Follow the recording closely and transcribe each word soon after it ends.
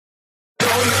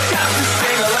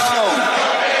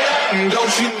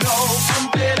Don't you know?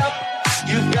 Pump it up.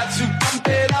 You've got to pump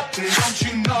it up. Don't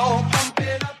you know? Pump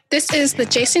it up. This is the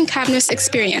Jason Cavness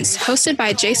Experience, hosted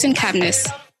by Jason Cavness.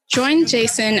 Join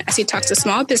Jason as he talks to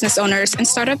small business owners and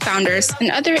startup founders and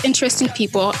other interesting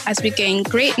people as we gain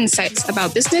great insights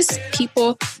about business,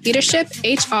 people, leadership,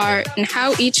 HR, and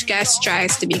how each guest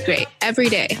strives to be great every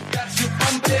day.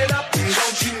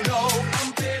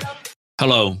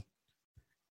 Hello,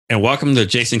 and welcome to the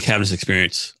Jason Cavness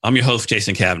Experience. I'm your host,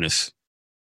 Jason Cavness.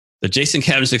 The Jason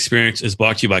Cavness Experience is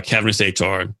brought to you by Cavness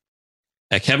HR.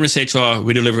 At Cavness HR,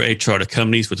 we deliver HR to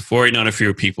companies with 489 or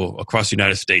fewer people across the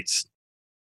United States.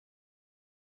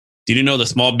 Did you know that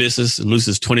small business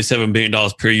loses $27 billion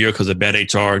per year because of bad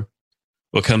HR?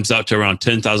 What comes out to around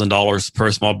 $10,000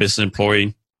 per small business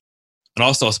employee. And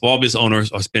also, small business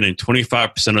owners are spending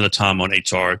 25% of the time on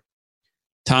HR.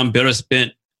 Time better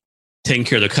spent taking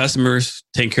care of the customers,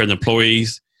 taking care of the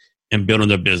employees, and building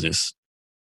their business.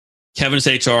 Cavness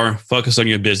HR, focus on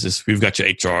your business. We've got your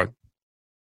HR.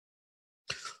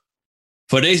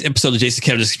 For today's episode of the Jason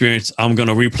Cavness Experience, I'm going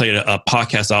to replay a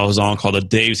podcast I was on called the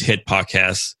Dave's Head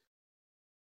Podcast.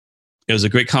 It was a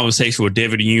great conversation with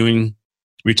David Ewing.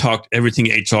 We talked everything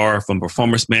HR, from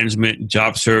performance management,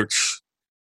 job search,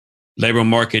 labor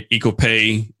market, equal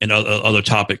pay, and other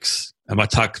topics. I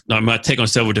might take on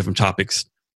several different topics.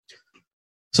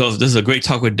 So this is a great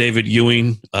talk with David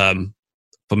Ewing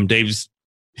from Dave's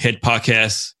Head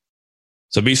Podcast.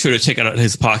 So be sure to check out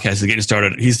his podcast. He's getting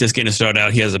started. He's just getting started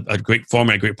out. He has a great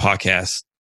format, a great podcast.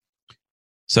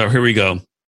 So here we go.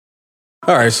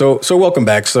 All right. So welcome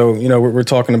back. So, we're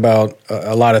talking about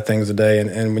a lot of things today.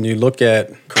 And when you look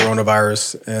at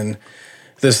coronavirus and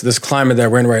this climate that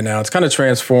we're in right now, it's kind of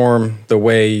transformed the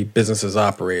way businesses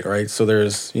operate, right? So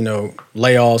there's,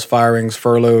 layoffs, firings,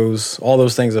 furloughs, all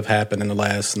those things have happened in the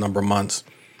last number of months.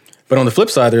 But on the flip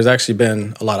side, there's actually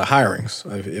been a lot of hirings.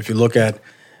 If you look at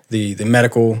the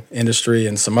medical industry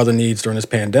and some other needs during this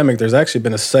pandemic, there's actually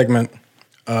been a segment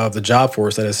of the job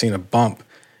force that has seen a bump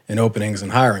in openings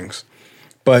and hirings.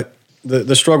 But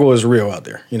the struggle is real out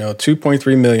there.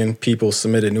 2.3 million people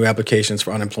submitted new applications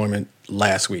for unemployment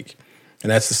last week. And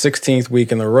that's the 16th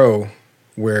week in a row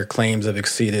where claims have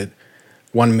exceeded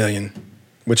 1 million,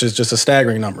 which is just a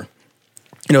staggering number.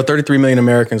 33 million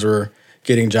Americans were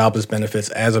getting jobless benefits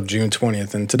as of June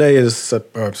 20th. And today is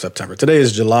September. Today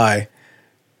is July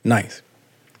 9th.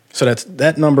 So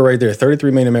that number right there,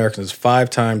 33 million Americans, is 5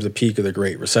 times the peak of the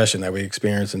Great Recession that we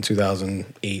experienced in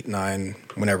 2008, 9,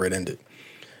 whenever it ended.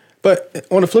 But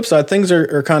on the flip side, things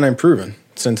are kind of improving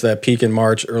since that peak in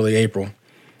March, early April.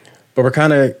 But we're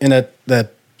kind of in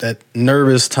that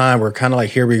nervous time where kind of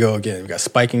like, here we go again. We've got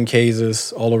spiking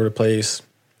cases all over the place.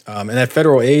 And that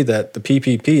federal aid, that the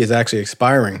PPP, is actually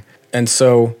expiring. And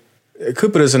so it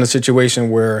could put us in a situation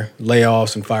where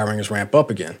layoffs and firings ramp up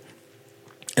again.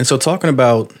 And so talking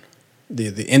about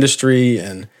the industry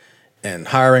and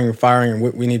hiring and firing and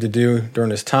what we need to do during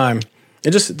this time,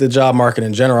 and just the job market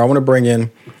in general, I want to bring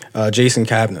in Jason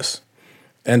Cavness.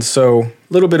 And so a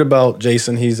little bit about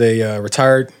Jason. He's a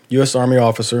retired U.S. Army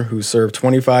officer who served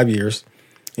 25 years,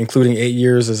 including 8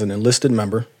 years as an enlisted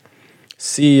member,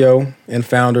 CEO and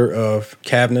founder of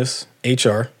Cavness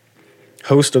HR,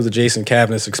 host of the Jason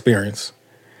Cavness Experience,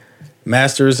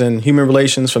 master's in human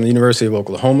relations from the University of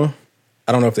Oklahoma.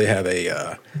 I don't know if they have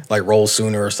a roll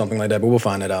sooner or something like that, but we'll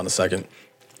find that out in a second.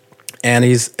 And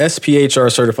he's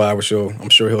SPHR certified, which I'm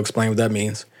sure he'll explain what that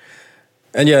means.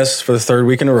 And yes, for the third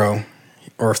week in a row,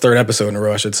 or third episode in a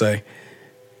row, I should say,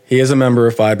 he is a member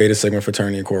of Phi Beta Sigma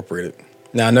Fraternity Incorporated.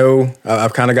 Now, I know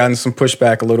I've kind of gotten some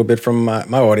pushback a little bit from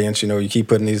my audience. You keep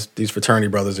putting these fraternity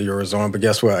brothers of yours on, but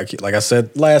guess what? Like I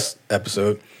said last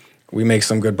episode, we make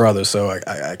some good brothers, so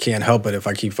I can't help it if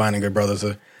I keep finding good brothers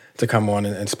to come on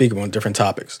and speak on different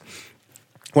topics.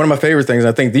 One of my favorite things,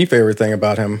 I think the favorite thing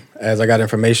about him, as I got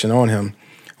information on him,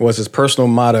 was his personal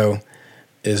motto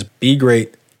is be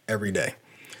great every day.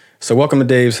 So welcome to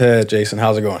Dave's Head, Jason.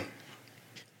 How's it going?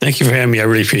 Thank you for having me. I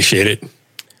really appreciate it.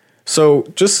 So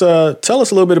just tell us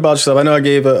a little bit about yourself. I know I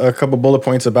gave a couple bullet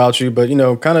points about you, but,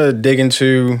 kind of dig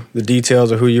into the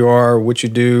details of who you are, what you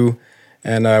do,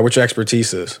 and what your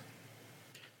expertise is.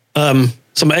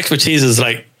 So my expertise is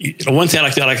one thing I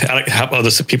like to help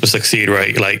other people succeed,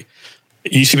 right? Like,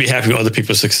 you should be happy when other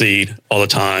people succeed all the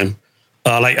time.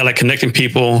 I like connecting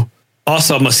people.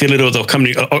 Also, I'm a leader of a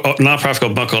company, a nonprofit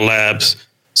called Bunker Labs.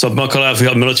 So Bunker Labs, we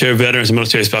help military veterans and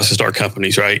military spouses start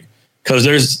companies, right? Because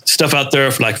there's stuff out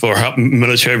there for helping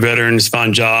military veterans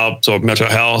find jobs or mental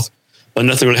health, but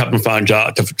nothing really helping them find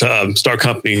jobs to start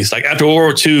companies. Like after World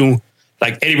War II,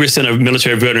 80% of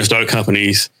military veterans started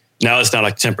companies. Now it's down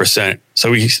 10%.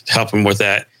 So we help them with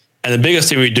that. And the biggest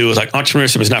thing we do is like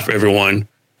entrepreneurship is not for everyone.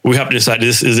 We have to decide,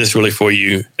 is this really for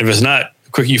you? If it's not,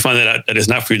 the quicker you find that out that it's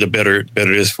not for you, the better it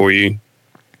is for you.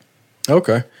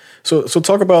 Okay. So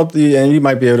talk about and you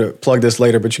might be able to plug this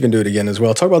later, but you can do it again as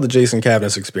well. Talk about the Jason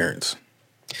Cavness experience.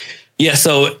 Yeah,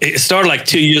 so it started like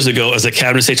 2 years ago as a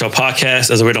Cavness HR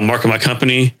podcast as a way to market my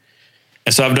company.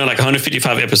 And so I've done like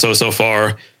 155 episodes so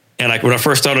far. And like when I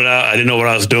first started out, I didn't know what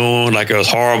I was doing. Like it was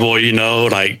horrible,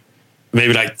 like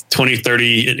maybe like 20,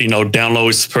 30,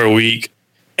 downloads per week.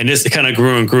 And this kind of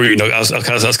grew and grew, I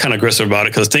was kind of aggressive about it.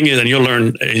 Because the thing is, and you'll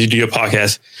learn as you do your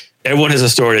podcast, everyone has a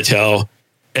story to tell.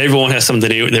 Everyone has something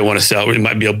they want to sell. It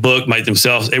might be a book, might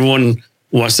themselves. Everyone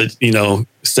wants to,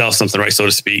 sell something, right, so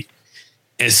to speak.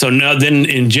 And so now then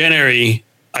in January,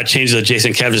 I changed the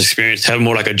Jason Cavness experience to have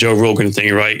more like a Joe Rogan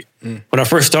thing, right? When I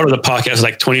first started the podcast, it was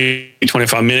like 20,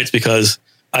 25 minutes because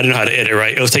I didn't know how to edit,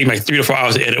 right? It was taking like 3 to 4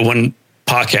 hours to edit one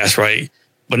podcast, right?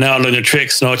 But now I learned the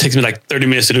tricks. Now it takes me like 30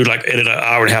 minutes to do edit an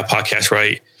hour and a half podcast,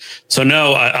 right? So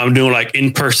now I'm doing like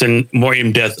in person, more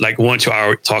in depth, like 1 2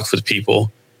 hour talks with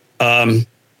people.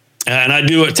 And I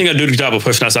think I do the job of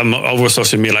pushing out. I'm over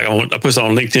social media. Like I post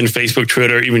on LinkedIn, Facebook,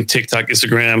 Twitter, even TikTok,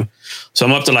 Instagram. So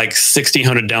I'm up to like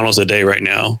 1,600 downloads a day right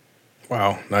now.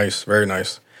 Wow. Nice. Very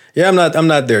nice. Yeah, I'm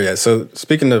not there yet. So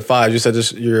speaking of 5, you said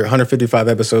you're 155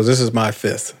 episodes. This is my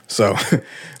 5th. So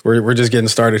we're just getting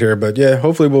started here. But yeah,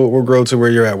 hopefully we'll grow to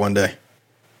where you're at one day.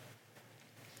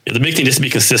 Yeah, the big thing is to be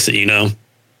consistent,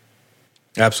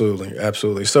 Absolutely.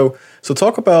 Absolutely. So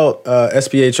talk about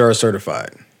SPHR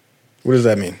certified. What does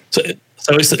that mean? So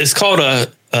it's called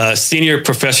a Senior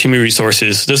Professional Human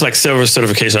Resources. There's like several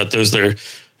certifications out there.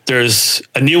 There's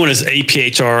a new one is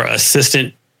APHR,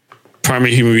 Assistant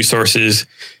Primary Human Resources.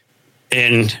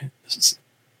 And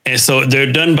so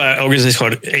they're done by an organization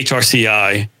called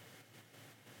HRCI.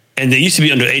 And they used to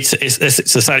be under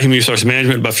Society of Human Resource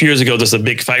Management, but a few years ago, there's a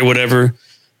big fight, whatever.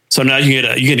 So now you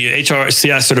get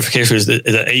HRCI certification, is the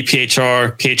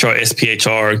APHR, PHR,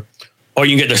 SPHR. Or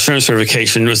you can get the assurance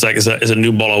certification, which is a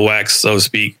new ball of wax, so to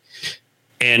speak.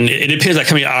 And it depends like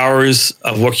how many hours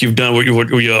of work you've done, what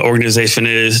your organization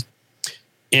is.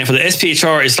 And for the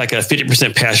SPHR, it's like a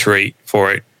 50% pass rate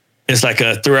for it. It's like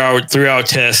a 3-hour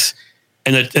test.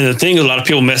 And the thing a lot of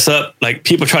people mess up, like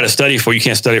people try to study for, you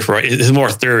can't study for, right? It's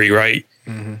more theory, right?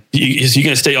 Mm-hmm. You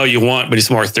can study all you want, but it's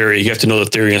more theory. You have to know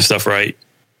the theory and stuff, right?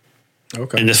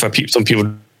 Okay. And that's why some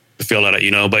people feel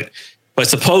that, but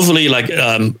supposedly like,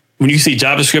 when you see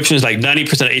job descriptions, like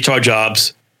 90% of HR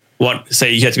jobs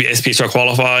say you have to be SPHR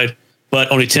qualified,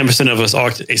 but only 10% of us are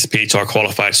SPHR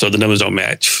qualified, so the numbers don't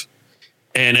match.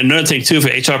 And another thing too, for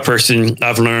HR person,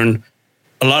 I've learned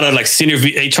a lot of like senior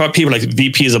HR people, like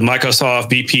VPs of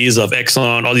Microsoft, VPs of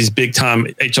Exxon, all these big time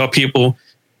HR people,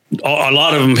 a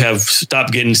lot of them have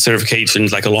stopped getting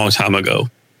certifications like a long time ago.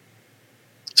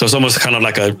 So it's almost kind of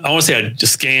like I want to say a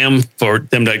scam for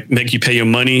them to make you pay your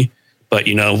money. But,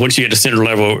 once you get to senior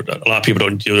level, a lot of people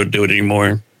don't do it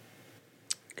anymore.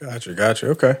 Gotcha.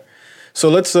 Okay. So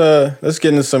let's get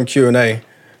into some Q&A.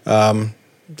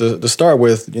 To start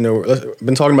with, I've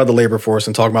been talking about the labor force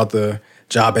and talking about the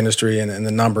job industry, and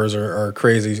the numbers are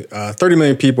crazy. 30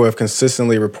 million people have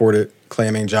consistently reported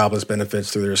claiming jobless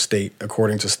benefits through their state,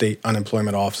 according to state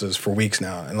unemployment offices for weeks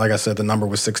now. And like I said, the number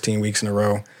was 16 weeks in a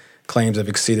row. Claims have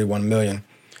exceeded 1 million.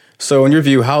 So in your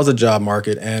view, how's the job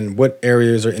market, and what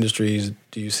areas or industries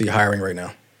do you see hiring right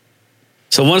now?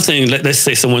 So one thing, let's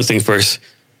say one thing first.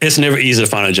 It's never easy to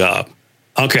find a job.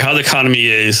 I don't care how the economy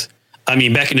is. I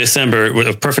mean, back in December, with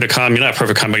a perfect economy, not a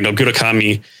perfect economy, good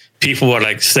economy, people were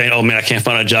like saying, oh man, I can't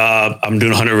find a job. I'm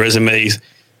doing 100 resumes.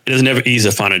 It is never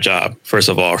easy to find a job, first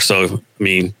of all. So, I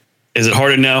mean, is it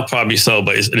harder now? Probably so,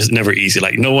 but it's never easy.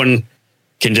 Like no one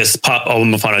can just pop, oh, I'm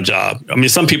gonna find a job. I mean,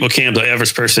 some people can, but the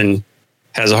average person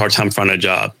has a hard time finding a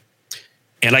job.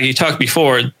 And like you talked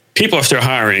before, people are still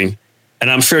hiring. And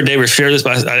I'm sure David shared this,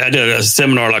 but I did a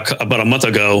seminar like about a month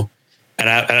ago, and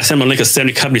I sent him a link of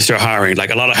 70 companies still hiring,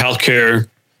 like a lot of healthcare,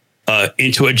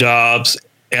 Intuit jobs,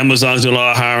 Amazon's doing a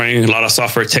lot of hiring, a lot of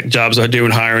software tech jobs are doing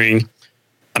hiring.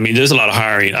 I mean, there's a lot of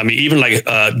hiring. I mean, even like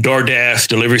DoorDash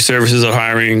delivery services are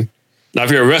hiring. Now,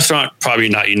 if you're a restaurant, probably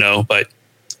not, but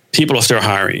people are still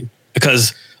hiring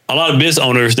because a lot of business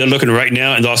owners, they're looking right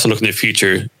now and they're also looking at the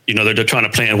future. They're trying to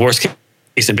plan worst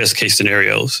case and best case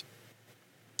scenarios.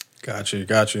 Got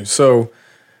you. So,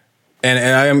 and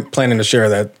I am planning to share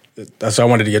that. So I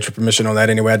wanted to get your permission on that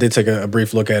anyway. I did take a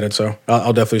brief look at it, so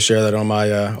I'll definitely share that on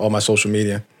my all my social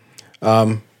media.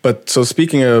 But so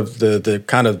speaking of the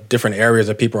kind of different areas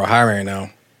that people are hiring now,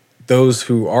 those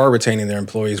who are retaining their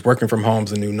employees, working from home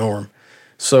is the new norm.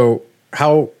 So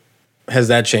how has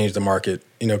that changed the market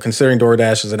considering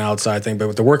DoorDash is an outside thing, but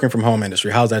with the working from home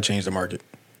industry, how's that changed the market?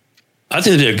 I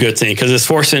think it's a good thing because it's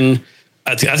forcing.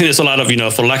 I think there's a lot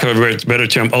of, for lack of a better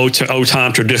term, old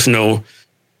time traditional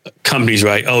companies,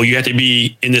 right? Oh, you have to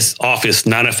be in this office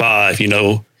 9 to 5,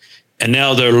 and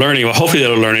now they're learning, or hopefully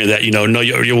they're learning that, no,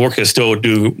 your workers still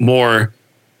do more,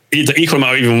 either equal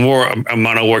amount or even more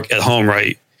amount of work at home,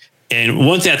 right? And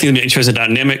one thing I think is an interesting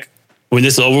dynamic when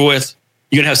this is over with,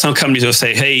 you're going to have some companies that will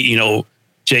say, hey,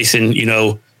 Jason,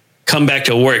 come back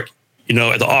to work,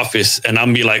 at the office. And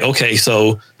I'm be like, okay,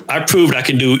 so I proved I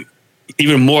can do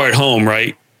even more at home,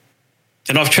 right?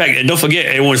 And off track. And don't forget,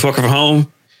 everyone's working from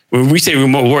home. When we say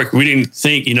remote work, we didn't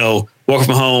think, work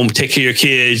from home, take care of your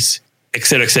kids, et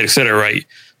cetera, right?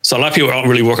 So a lot of people aren't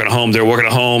really working at home. They're working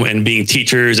at home and being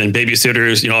teachers and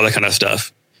babysitters, all that kind of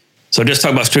stuff. So just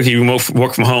talk about strictly remote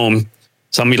work from home.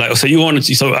 So I'm be like, so you want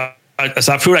to, so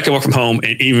I proved I can work from home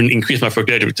and even increase my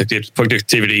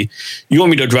productivity. You want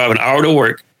me to drive an hour to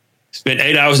work, spend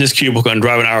 8 hours in this cubicle and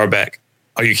drive an hour back?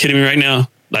 Are you kidding me right now?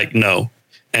 Like, no.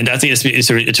 And I think it's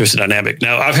an interesting dynamic.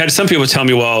 Now, I've had some people tell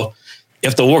me, well,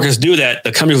 if the workers do that,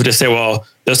 the company would just say, well,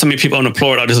 there's so many people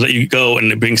unemployed, I'll just let you go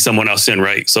and bring someone else in,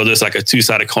 right? So there's like a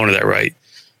two-sided coin of that, right?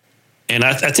 And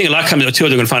I think a lot of companies, too,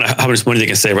 they're going to find out how much money they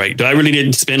can save, right? Do I really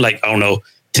need to spend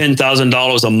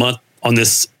 $10,000 a month on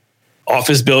this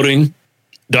office building?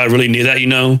 Do I really need that, I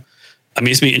mean, it's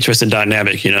going to be an interesting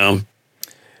dynamic,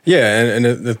 Yeah, and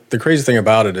the crazy thing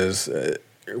about it is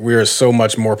we are so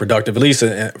much more productive, at least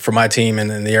for my team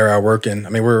and in the area I work in. I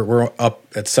mean, we're up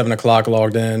at 7 o'clock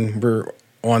logged in. We're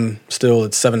on still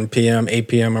at 7 p.m., 8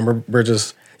 p.m., and we're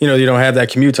just, you don't have that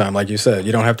commute time, like you said.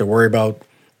 You don't have to worry about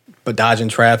dodging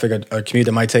traffic, a commute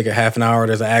that might take a half an hour.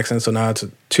 There's an accident, so now it's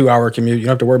a 2-hour commute. You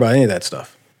don't have to worry about any of that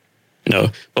stuff.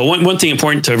 No, but one thing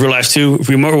important to realize too,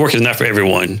 remote work is not for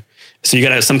everyone. So you got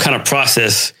to have some kind of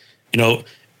process.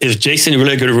 Is Jason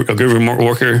really a good remote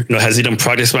worker? Has he done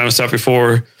projects by himself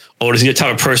before? Or is he the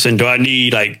type of person, do I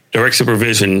need direct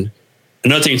supervision?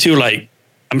 Another thing too,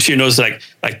 I'm sure you notice,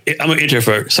 I'm an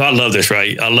introvert, so I love this,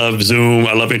 right? I love Zoom,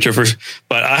 I love introverts,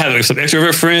 but I have some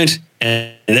extrovert friends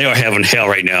and they are having hell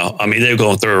right now. I mean, they're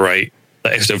going through it, right? The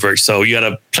extroverts. So you got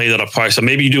to play that apart. So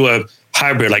maybe you do a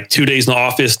hybrid, 2 days in the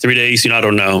office, 3 days, I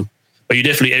don't know. But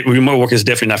remote work is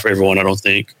definitely not for everyone, I don't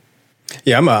think.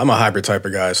 Yeah, I'm a hybrid type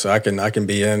of guy, so I can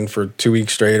be in for 2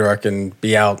 weeks straight, or I can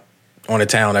be out on the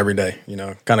town every day.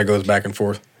 Kind of goes back and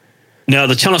forth. Now,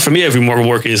 the challenge for me of remote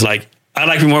work is I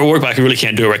like remote work, but I really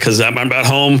can't do it, right? Because I'm at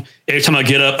home. Every time I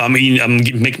get up, I'm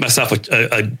making myself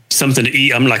something to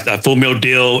eat. I'm like a full meal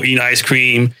deal, eating ice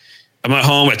cream. I'm at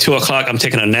home at 2 o'clock. I'm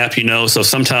taking a nap, So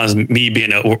sometimes me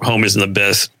being at home isn't the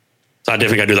best. So I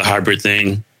definitely got to do the hybrid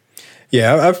thing.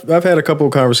 Yeah, I've had a couple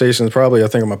of conversations, probably I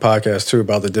think on my podcast too,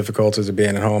 about the difficulties of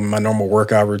being at home. My normal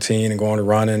workout routine and going to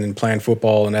running and playing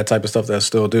football and that type of stuff that I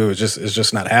still do is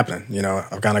just not happening.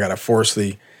 I've kind of got to force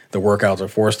the workouts or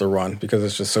force the run because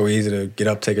it's just so easy to get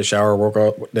up, take a shower, work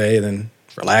out day, and then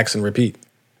relax and repeat.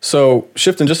 So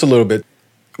shifting just a little bit,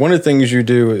 one of the things you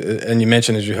do, and you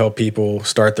mentioned, is you help people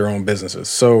start their own businesses.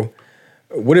 So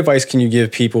what advice can you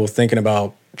give people thinking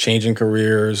about changing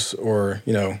careers, or,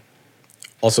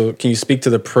 also, can you speak to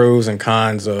the pros and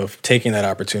cons of taking that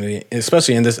opportunity,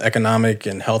 especially in this economic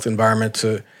and health environment,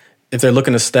 if they're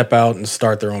looking to step out and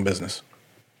start their own business?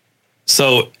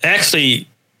 So actually,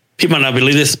 people might not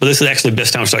believe this, but this is actually the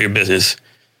best time to start your business.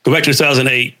 Go back to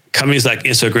 2008, companies like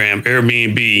Instagram,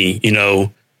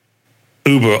 Airbnb,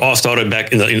 Uber all started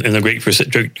back in the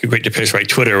Great Depression, right?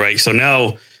 Twitter, right? So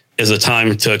now is a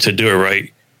time to do it,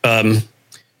 right?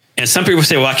 And some people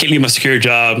say, well, I can't leave my secure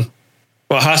job.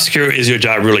 Well, how secure is your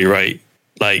job really, right?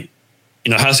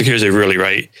 How secure is it really,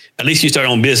 right? At least you start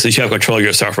your own business, you have control of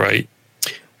yourself, right?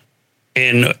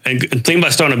 And think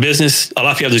about starting a business. A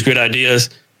lot of people have these great ideas.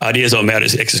 Ideas don't matter,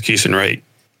 it's execution, right?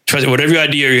 Trust me, whatever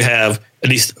idea you have, at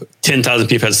least 10,000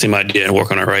 people have the same idea and work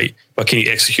on it, right? But can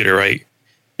you execute it, right?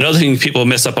 Another thing people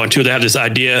mess up on too, they have this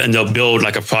idea and they'll build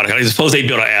a product. Suppose they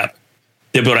build an app.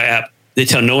 They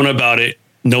tell no one about it.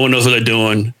 No one knows what they're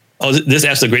doing. Oh, this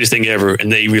app's the greatest thing ever.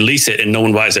 And they release it and no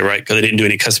one buys it, right? Because they didn't do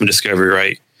any customer discovery,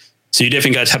 right? So you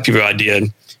definitely got to tell people your idea.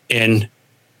 And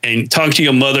talking to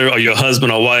your mother or your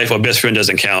husband or wife or best friend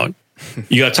doesn't count.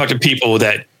 You got to talk to people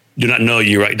that do not know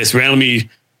you, right? Just randomly,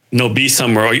 be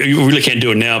somewhere, or you really can't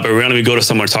do it now, but randomly go to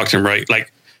someone and talk to them, right?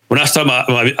 When I started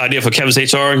my idea for Kevin's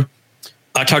HR,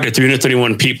 I talked to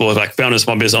 331 people, founders,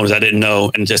 small business owners I didn't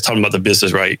know, and just talking about the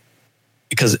business, right?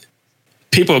 Because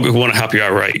people want to help you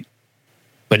out, right?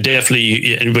 But you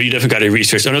definitely got to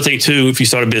research. Another thing too, if you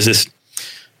start a business,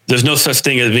 there's no such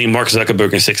thing as being Mark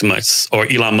Zuckerberg in 6 months or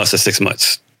Elon Musk in 6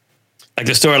 months.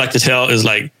 The story I like to tell is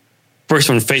first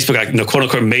when Facebook, like, quote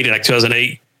unquote, made it, like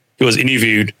 2008, he was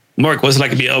interviewed. Mark, what's it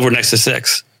like to be overnight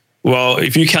success? Well,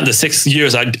 if you count the 6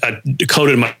 years I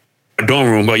coded in my dorm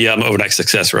room, well, yeah, I'm overnight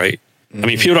success, right? I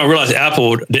mean, people don't realize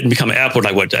Apple didn't become Apple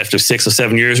like what, after 6 or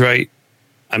 7 years, right?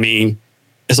 I mean,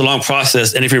 it's a long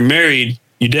process. And if you're married,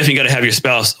 you definitely got to have your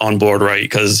spouse on board, right?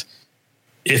 Because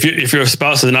if your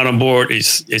spouse is not on board,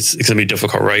 it's gonna be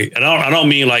difficult, right? And I don't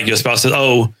mean like your spouse says,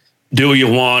 "Oh, do what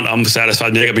you want, I'm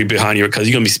satisfied." They're gonna be behind you because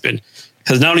you're gonna be spending.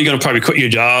 Because not only are you gonna probably quit your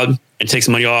job and take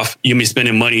some money off, you're gonna be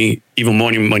spending money, even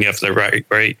more money after that,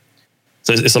 right?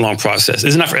 So it's a long process.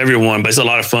 It's not for everyone, but it's a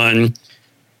lot of fun.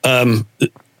 And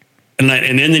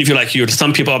then if you're like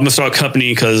some people, I'm gonna start a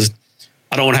company because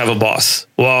I don't want to have a boss.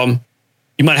 Well,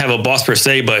 you might have a boss per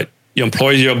se, but your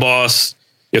employees are your boss,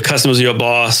 your customers are your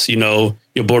boss,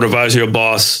 your board advisor are your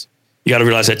boss. You got to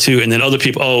realize that too. And then other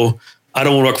people, oh, I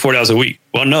don't want to work 40 hours a week.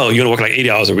 Well, no, you're going to work like 80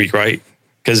 hours a week, right?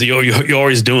 Because you're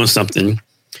always doing something.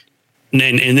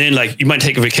 And then like you might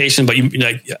take a vacation, but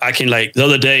I can the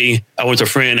other day I went to a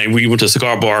friend and we went to a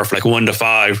cigar bar for like 1 to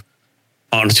 5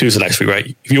 on Tuesday last week,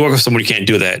 right? If you work with someone, you can't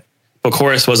do that. Of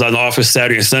course, was I in the office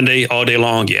Saturday and Sunday all day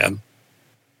long? Yeah.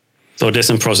 So there's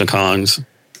some pros and cons.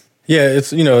 Yeah, it's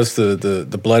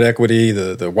the blood equity,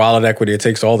 the wallet equity. It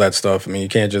takes all that stuff. I mean, you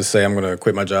can't just say I'm going to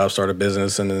quit my job, start a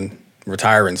business, and then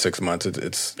retire in 6 months.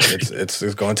 It's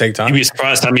going to take time. You'd be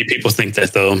surprised how many people think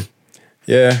that, though.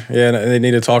 Yeah, and they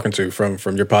need a talking to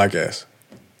from your podcast.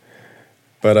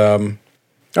 But all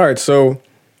right, so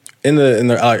in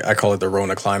the I call it the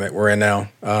Rona climate we're in now.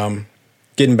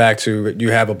 Getting back to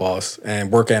you have a boss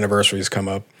and work anniversaries come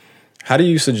up. How do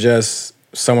you suggest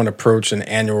someone approach an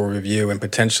annual review and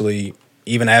potentially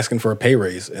even asking for a pay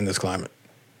raise in this climate?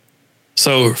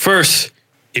 So first,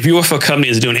 if you work for a company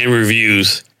that's doing annual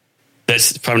reviews,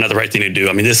 that's probably not the right thing to do.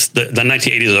 I mean, the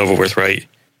 1980s is over with, right?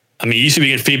 I mean, you should be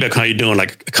getting feedback on how you're doing,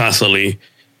 like, constantly.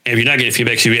 And if you're not getting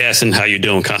feedback, you should be asking how you're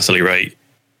doing constantly, right?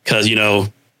 Because,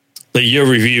 the year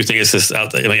review thing is just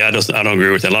out there. I mean, I don't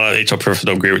agree with it. A lot of HR professionals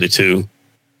don't agree with it too.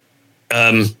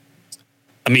 I mean,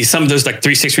 there's like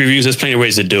 3-6 reviews. There's plenty of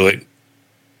ways to do it.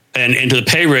 And to the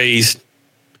pay raise,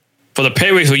 for the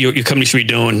pay raise, what your company should be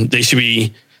doing, they should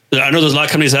be. I know there's a lot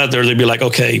of companies out there. They'd be like,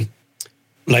 okay,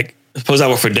 like suppose I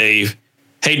work for Dave.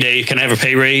 Hey, Dave, can I have a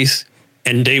pay raise?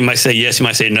 And Dave might say yes. He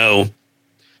might say no.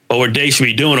 But what Dave should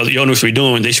be doing, or the owner should be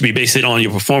doing, they should be based it on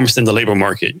your performance in the labor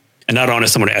market, and not on if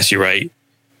someone asks you, right?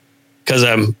 Because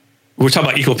we're talking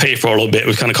about equal pay for a little bit.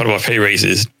 We kind of talked about pay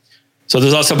raises. So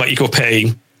there's also about equal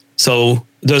pay. So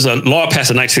there's a law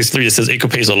passed in 1963 that says equal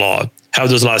pay is a law. How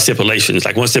there's a lot of stipulations.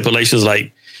 Like one stipulation is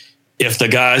like if the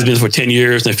guy's been for 10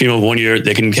 years and the female 1 year,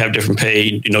 they can have different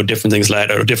pay, different things like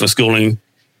that, or different schooling.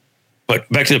 But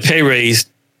back to the pay raise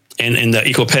and the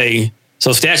equal pay.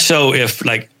 So stats show if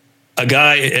like a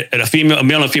guy and a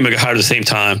male and a female get hired at the same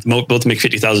time, both make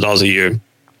 $50,000 a year.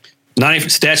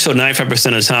 Stats show 95%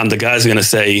 of the time the guy's going to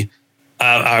say,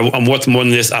 I'm worth more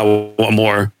than this, I want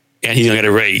more, and he's going to get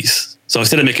a raise. So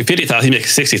instead of making $50,000, he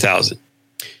makes $60,000.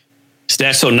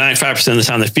 Stats show 95% of the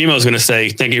time the female is going to say,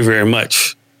 thank you very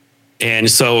much. And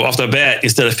so off the bat,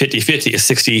 instead of 50-50, it's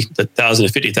 60,000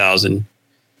 to 50,000.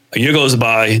 A year goes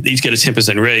by, they each get a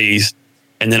 10% raise.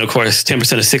 And then, of course,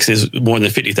 10% of 60 is more than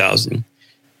 50,000.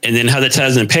 And then how that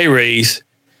ties in pay raise,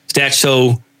 stats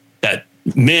show that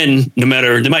men, no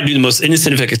matter, they might do the most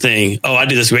insignificant thing. Oh, I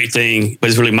did this great thing, but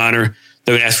it's really minor.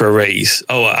 They're going to ask for a raise.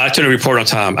 Oh, I turned a report on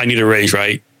time. I need a raise,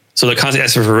 right? So they're constantly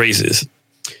asking for raises.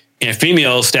 And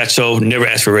female stats show never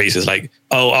ask for raises. Like,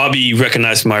 oh, I'll be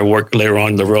recognized for my work later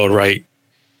on the road, right?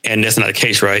 And that's not the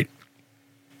case, right?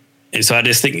 And so I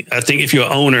think if you're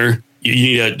an owner, you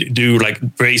need to do like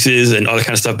raises and all that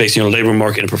kind of stuff based on your labor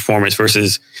market and performance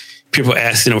versus people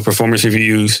asking for performance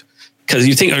reviews. Because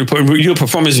you think when you do a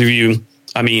performance review,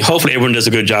 I mean, hopefully everyone does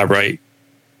a good job, right?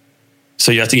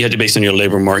 So I think you have to base on your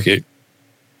labor market.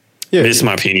 Yeah, this is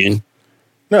my opinion.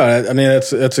 No, I mean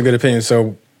that's a good opinion.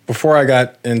 So before I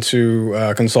got into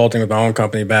consulting with my own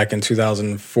company back in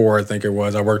 2004, I think it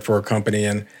was, I worked for a company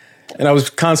and I was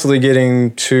constantly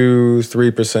getting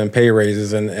 2-3% pay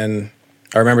raises. And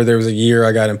I remember there was a year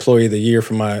I got employee of the year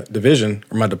from my division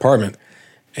or my department,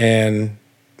 and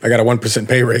I got a 1%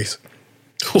 pay raise.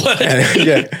 What?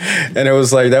 And, and it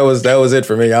was like that was it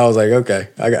for me. I was like, okay,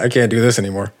 I can't do this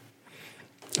anymore.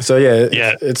 So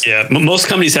most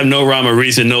companies have no rhyme or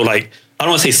reason, no like, I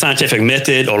don't want to say scientific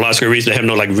method or logical reason. They have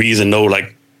no like reason, no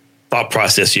like thought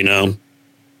process,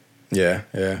 Yeah.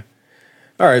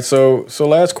 All right. So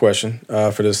last question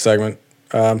for this segment.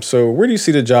 So where do you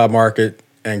see the job market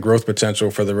and growth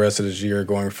potential for the rest of this year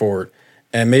going forward?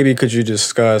 And maybe could you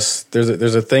discuss,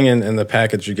 there's a thing in the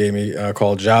package you gave me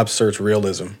called Job Search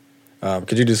Realism.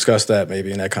 Could you discuss that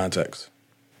maybe in that context?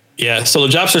 Yeah. So the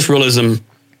job search realism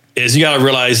is you got to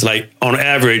realize, like, on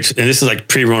average, and this is like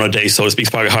pre-Rona days, so to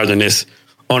speak, probably harder than this.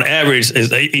 On average,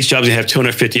 is each job you have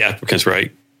 250 applicants,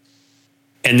 right?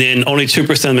 And then only 2%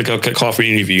 of them get called for an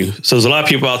interview. So there's a lot of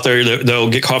people out there that they'll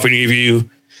get called for an interview,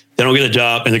 they don't get a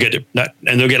job, and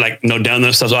they'll get like down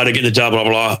themselves. So I didn't get the job, blah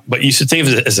blah blah. But you should think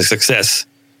of it as a success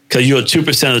because you're 2%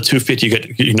 of the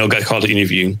 250 got called to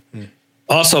interview.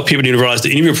 Also, people need to realize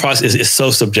the interview process is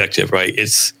so subjective, right?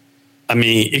 It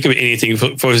could be anything.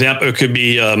 For example, it could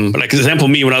be like example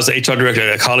me when I was the HR director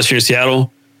at a college here in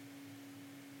Seattle.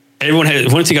 Everyone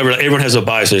has their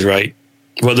biases, right?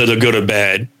 Whether they're good or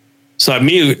bad. So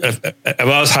if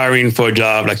I was hiring for a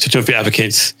job, like 250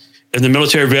 applicants, as the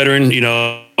military veteran,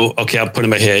 okay, I'll put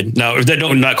them ahead. Now, if they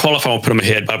don't not qualify, I'll put them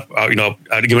ahead. But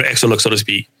I'd give an extra look, so to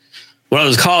speak. When I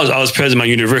was in college, I was president of my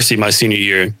university my senior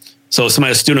year. So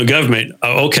somebody, a student of government,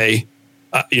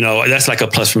 that's like a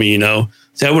plus for me, So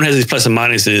everyone has these plus and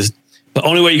minuses. The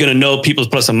only way you're going to know people's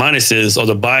plus and minuses or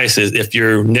the biases if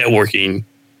you're networking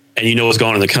and you know what's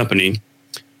going on in the company.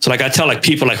 So like I tell like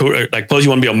people suppose you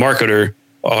want to be a marketer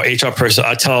or HR person,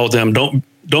 I tell them don't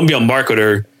be a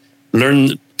marketer.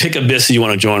 Pick a business you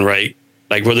want to join, right?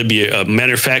 Like whether it be a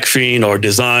manufacturing or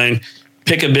design,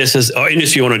 pick a business or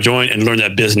industry you want to join and learn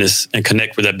that business and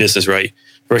connect with that business, right?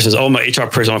 Versus, my HR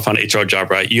person, I want to find an HR job,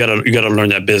 right? You gotta learn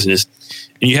that business,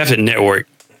 and you have to network.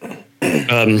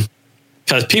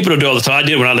 Because people do all the time. I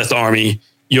did when I left the Army.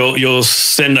 You'll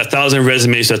send 1,000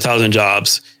 resumes to 1,000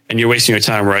 jobs, and you're wasting your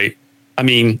time, right?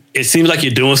 It seems like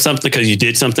you're doing something because you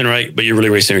did something right, but you're really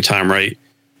wasting your time, right?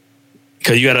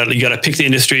 Because you gotta pick the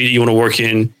industry you want to work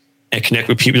in and connect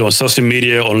with people on social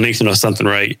media or LinkedIn or something,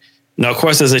 right? Now, of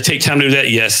course, does it take time to do that?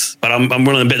 Yes, but I'm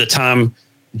willing to bet the time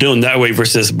doing that way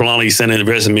versus blindly sending a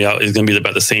resume out is going to be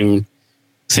about the same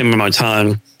amount of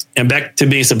time. And back to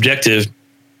being subjective,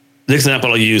 the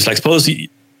example I'll use, like suppose a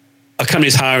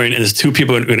company's hiring and there's 2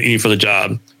 people interviewing for the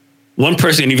job. One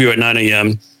person interview at 9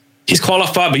 a.m. He's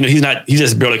qualified, but he's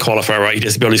just barely qualified, right? He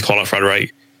just barely qualified, right?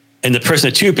 And the person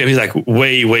at 2 p.m., he's like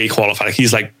way, way qualified. Like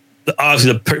he's like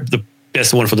obviously the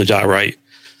best one for the job, right?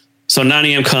 So 9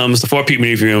 a.m. comes, the 4 people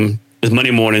interview him. It's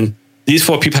Monday morning. These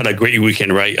 4 people had a great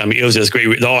weekend, right? It was just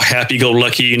great. They're all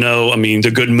happy-go-lucky,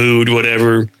 they're good mood,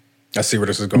 whatever. I see where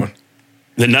this is going.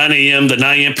 The 9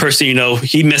 a.m. person,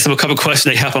 he messed up a couple of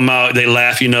questions. They help him out. They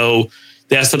laugh,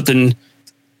 they have something.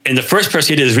 And the first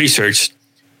person, he did his research.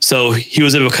 So he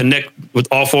was able to connect with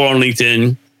all 4 on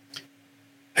LinkedIn.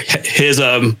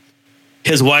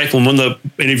 His wife, when one of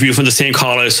the interview from the same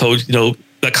college, so,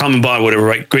 that common bond, whatever,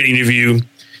 right? Great interview.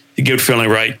 Good feeling,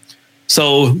 right?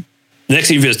 So next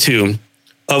interview is 2.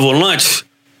 Over lunch,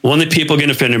 one of the people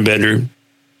getting a fender bender,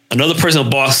 another person,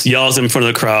 boss, yells in front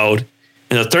of the crowd,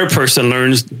 and the third person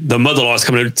learns the mother-in-law is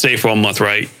coming to stay for a month,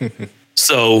 right?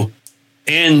 So,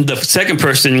 and the second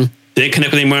person didn't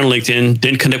connect with anyone on LinkedIn,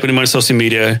 didn't connect with anyone on social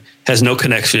media, has no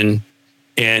connection,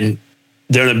 and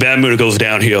they're in a bad mood. It goes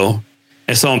downhill.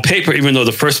 And so on paper, even though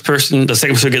the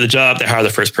second person get the job, they hire the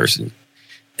first person.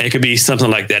 And it could be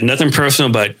something like that. Nothing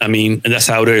personal, but and that's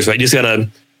how it is, right? You just got to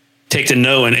take the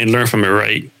no and learn from it,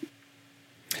 right?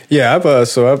 Yeah,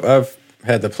 I've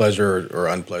had the pleasure or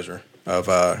unpleasure of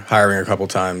hiring a couple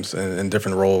times in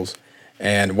different roles.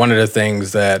 And one of the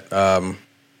things that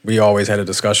we always had a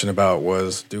discussion about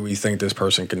was, do we think this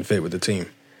person can fit with the team?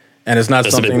 And it's not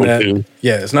something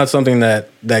it's not something that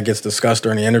gets discussed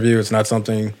during the interview. It's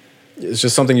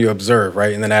just something you observe,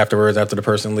 right? And then afterwards, after the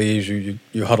person leaves,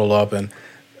 you huddle up, and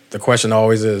the question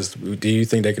always is, do you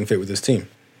think they can fit with this team?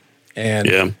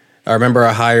 And I remember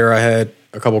a hire I had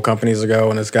a couple companies ago,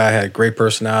 and this guy had great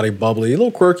personality, bubbly, a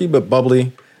little quirky, but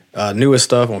bubbly, knew his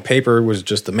stuff. On paper, was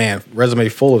just the man, resume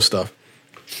full of stuff.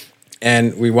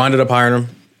 And we wound up hiring him.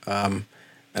 And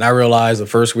I realized the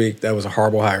first week that was a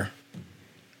horrible hire.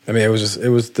 It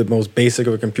was the most basic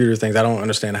of computer things. I don't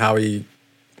understand how he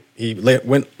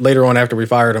went later on after we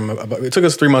fired him. It took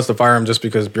us 3 months to fire him just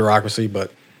because bureaucracy,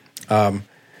 but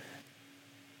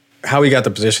how he got the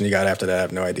position he got after that, I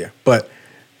have no idea. But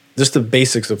just the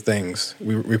basics of things,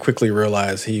 we quickly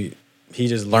realized he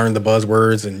just learned the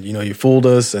buzzwords, and you fooled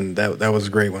us, and that was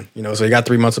a great one. So he got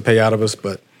 3 months of pay out of us,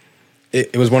 but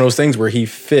it was one of those things where he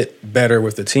fit better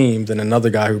with the team than another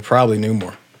guy who probably knew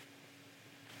more.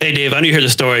 Hey, Dave, I didn't hear the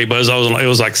story, but it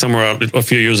was like somewhere a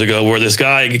few years ago where this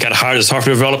guy got hired as a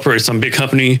software developer at some big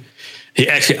company. He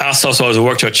actually outsourced all his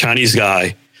work to a Chinese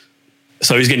guy.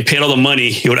 So he's getting paid all the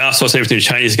money. He would outsource everything to a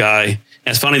Chinese guy. And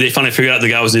it's funny, they finally figured out the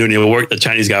guy was doing the work the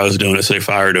Chinese guy was doing it, so they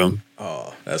fired him.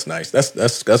 Oh, that's nice.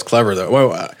 That's clever, though.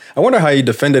 Well, I wonder how he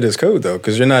defended his code, though,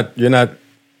 because you're not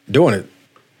doing it.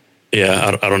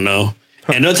 Yeah, I don't know.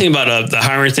 And another thing about the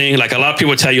hiring thing, like a lot of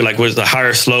people tell you, like, was the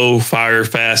hire slow, fire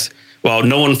fast. Well,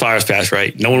 no one fires fast,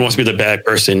 right? No one wants to be the bad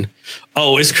person.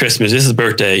 Oh, it's Christmas. This is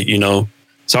birthday, you know.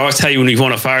 So I always tell you, when you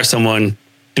want to fire someone,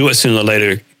 do it sooner or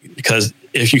later, because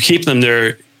if you keep them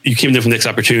there, you keep them for the next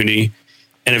opportunity.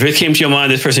 And if it came to your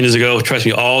mind, this person needs to go, trust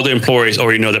me, all the employees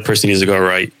already know that person needs to go,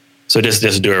 right? So just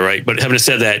do it right. But having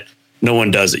said that, no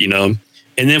one does it, you know.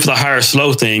 And then for the hire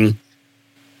slow thing,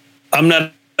 I'm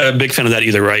not a big fan of that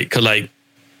either, right? Because like,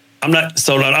 I'm not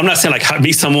saying like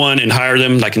meet someone and hire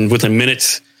them like within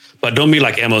minutes, but don't be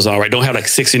like Amazon, right? Don't have like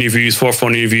 6 interviews, 4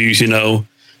 phone interviews, you know.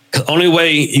 Because the only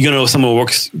way you're gonna know if someone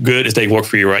works good is they work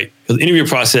for you, right? Because the interview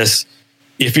process,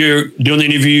 if you're doing the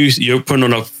interviews, you're putting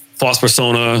on a false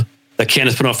persona. The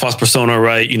candidate's putting on a false persona,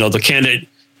 right? You know, the candidate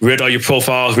read all your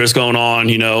profiles, what's going on,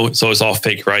 you know, so it's all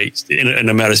fake, right? In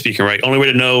a matter of speaking, right? Only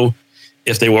way to know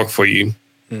if they work for you.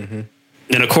 Mm-hmm.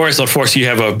 And of course, unfortunately, you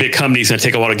have a big company, it's going to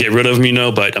take a while to get rid of them, you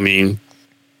know, but I mean.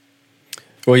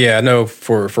 Well, yeah, I know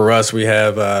for us, we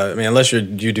have, I mean, unless you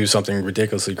do something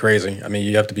ridiculously crazy, I mean,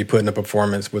 you have to be putting a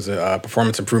performance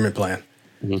improvement plan,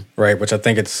 mm-hmm. right? Which I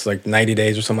think it's like 90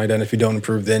 days or something like that. And if you don't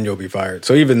improve, then you'll be fired.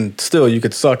 So even still, you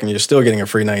could suck and you're still getting a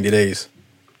free 90 days.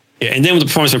 Yeah, and then with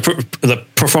the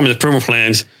performance improvement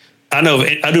plans, I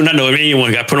do not know if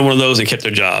anyone got put on one of those and kept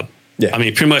their job. Yeah, I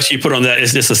mean, pretty much you put on that.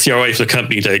 It's just a CRA for the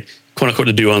company to quote unquote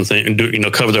to do on thing and do, you know,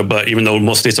 cover their butt. Even though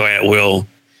most states are at will,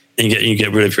 and you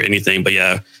get rid of it for anything. But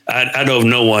yeah, I know of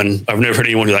no one. I've never heard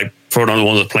anyone who like put on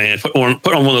one of those plans, put on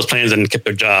one of those plans and kept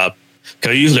their job.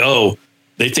 Because usually,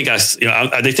 they think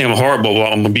they think I'm horrible.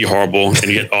 Well, I'm gonna be horrible and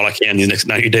get all I can these next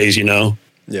 90 days. You know.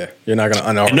 Yeah, you're not going to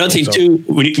unarm. Another thing too,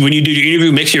 when you do your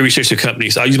interview, make sure you research the company.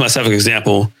 So I'll use myself as an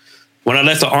example. When I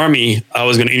left the Army, I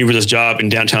was going to interview this job in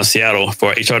downtown Seattle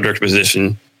for an HR director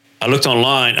position. I looked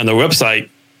online on their website.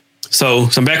 So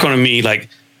some background on me, like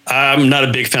I'm not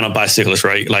a big fan of bicyclists,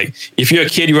 right? Like if you're a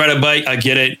kid, you ride a bike, I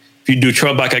get it. If you do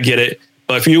trail bike, I get it.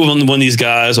 But if you're one of these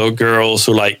guys or girls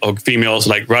or females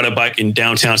like ride a bike in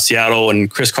downtown Seattle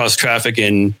and crisscross traffic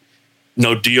and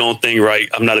do your own thing, right?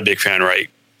 I'm not a big fan, right?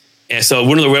 And so I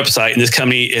went on the website, and this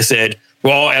company, it said,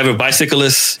 we're all avid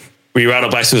bicyclists. We ride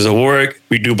our bicycles at work.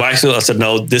 We do bicycles. I said,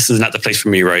 no, this is not the place for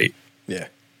me, right? Yeah.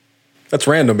 That's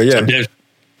random, but yeah.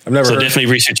 So definitely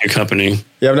research your company.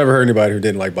 Yeah, I've never heard anybody who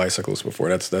didn't like bicycles before.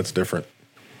 That's different.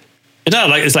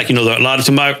 It's like, a lot of,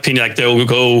 in my opinion, like they'll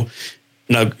go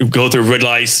through red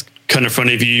lights, cut in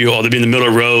front of you, or they'll be in the middle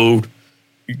of the road,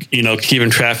 keeping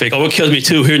traffic. What kills me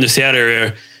too, here in the Seattle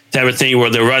area, they have a thing where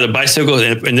they'll ride the bicycles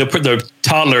and they'll put their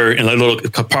toddler in a little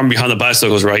compartment behind the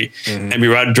bicycles, right? Mm-hmm. And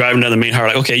be driving down the main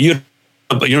highway. Like, okay, you're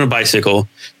on a bicycle,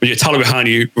 but your toddler behind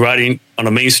you riding on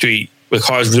a main street with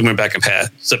cars zooming back and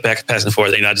passing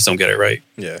forth. And I just don't get it, right?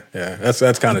 Yeah. That's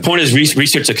kind of the point. Is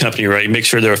research the company, right? Make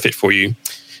sure they're a fit for you.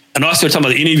 And also talking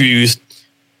about the interviews,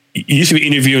 you should be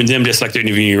interviewing them just like they're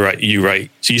interviewing you,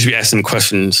 right? So you should be asking them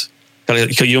questions.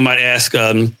 Because you might ask.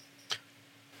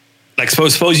 Like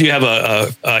suppose you have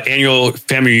a annual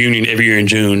family reunion every year in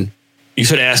June. You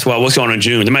should ask, well, what's going on in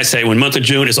June? They might say, when month of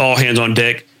June, it's all hands on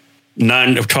deck,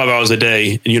 9 or 12 hours a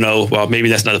day. Well, maybe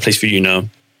that's not the place for you,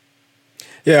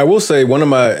 Yeah, I will say when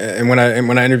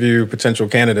I interview potential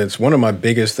candidates, one of my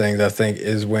biggest things I think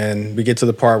is when we get to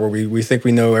the part where we think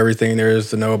we know everything there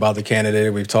is to know about the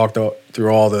candidate. We've talked through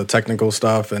all the technical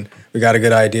stuff and we got a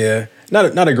good idea.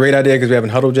 Not a great idea because we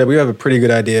haven't huddled yet. We have a pretty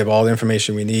good idea of all the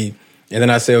information we need. And then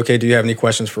I say, okay, do you have any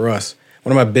questions for us?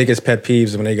 One of my biggest pet peeves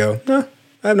is when they go, no,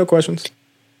 I have no questions.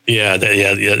 Yeah.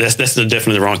 That's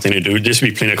definitely the wrong thing to do. There should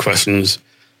be plenty of questions.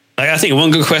 Like, I think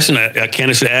one good question a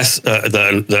candidate should ask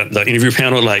the interview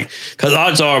panel, because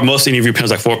odds are most interview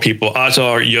panels like 4 people. Odds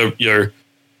are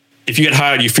if you get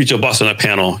hired, you feature your boss on that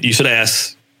panel. You should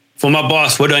ask, for my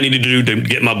boss, what do I need to do to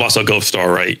get my boss a gold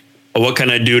star, right? Or what can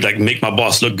I do to make my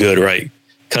boss look good, right?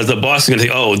 Because the boss is going to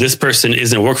think, oh, this person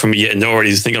isn't working for me yet, and they're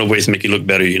already thinking of ways to make you look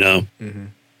better, Mm-hmm.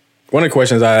 One of the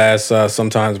questions I ask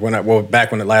sometimes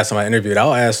back when the last time I interviewed,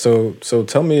 I'll ask, so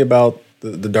tell me about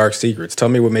the dark secrets. Tell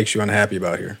me what makes you unhappy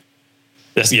about here.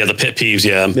 The pet peeves,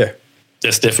 yeah. Yeah.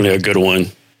 That's definitely a good one.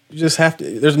 You just have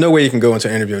to, there's no way you can go into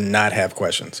an interview and not have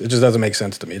questions. It just doesn't make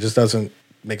sense to me. It just doesn't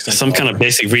make sense. Some kind of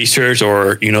basic research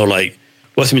or,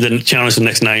 what's going to be the challenge the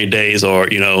next 90 days or,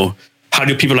 how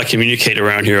do people communicate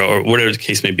around here or whatever the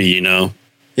case may be,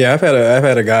 Yeah, I've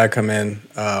had a guy come in.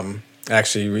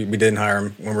 Actually, we didn't hire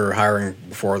him when we were hiring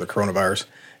before the coronavirus.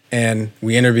 And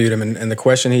we interviewed him. And the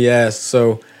question he asked,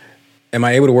 so am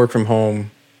I able to work from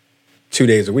home 2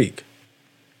 days a week?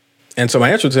 And so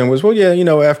my answer to him was, well, yeah,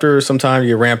 after some time you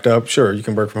get ramped up, sure, you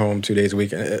can work from home 2 days a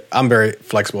week. And I'm very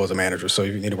flexible as a manager, so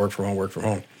if you need to work from home, work from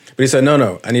home. But he said,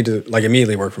 no, I need to like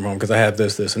immediately work from home because I have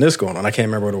this, and this going on. I can't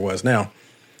remember what it was now.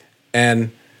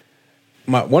 And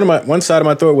one side of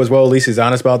my thought was, well, at least he's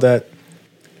honest about that.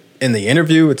 In the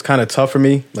interview, it's kind of tough for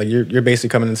me. Like you're basically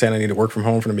coming in and saying I need to work from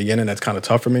home from the beginning. That's kind of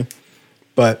tough for me.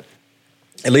 But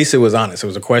at least it was honest. It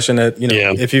was a question that,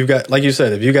 if you've got, like you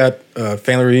said, if you got a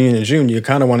family reunion in June, you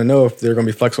kind of want to know if they're going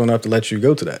to be flexible enough to let you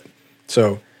go to that.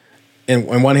 So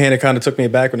in one hand, it kind of took me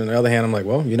aback, but on the other hand, I'm like,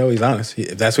 well, he's honest.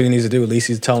 If that's what he needs to do, at least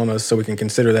he's telling us so we can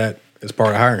consider that as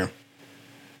part of hiring him.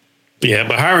 Yeah,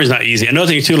 but hiring is not easy. Another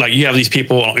thing too, like you have these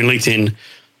people on LinkedIn,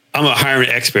 I'm a hiring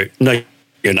expert. No,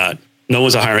 you're not. No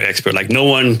one's a hiring expert. Like no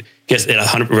one gets it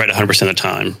 100% of the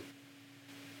time.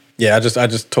 Yeah, I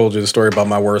just told you the story about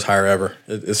my worst hire ever.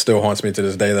 It still haunts me to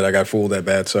this day that I got fooled that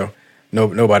bad. So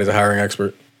nobody's a hiring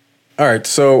expert. All right.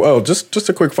 So, just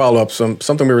a quick follow up.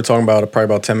 Something we were talking about probably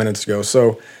about 10 minutes ago.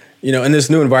 So, in this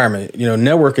new environment,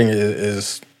 networking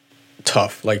is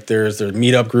tough. Like there's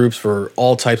meetup groups for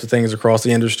all types of things across the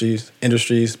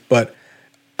industries. But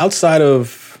outside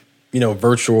of,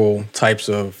 virtual types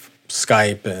of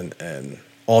Skype and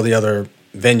all the other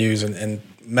venues and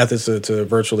methods to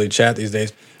virtually chat these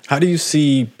days, how do you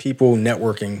see people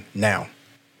networking now?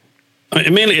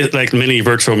 Mainly, it's like many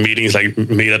virtual meetings, like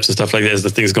meetups and stuff like that, is the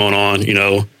things going on,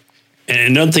 And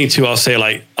another thing too, I'll say,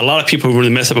 like a lot of people really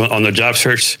mess up on their job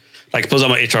search. Like, suppose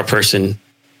I'm an HR person,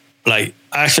 like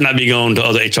I should not be going to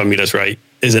other HR meetups, right?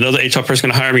 Is another HR person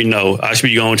going to hire me? No, I should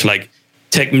be going to like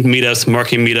tech meetups,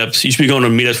 marketing meetups. You should be going to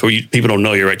meetups where people don't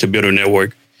know you, right? To build a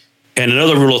network. And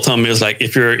another rule of thumb is like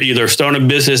if you're either starting a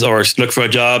business or look for a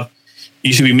job,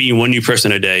 you should be meeting one new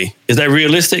person a day. Is that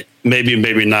realistic? Maybe,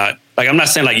 maybe not. Like, I'm not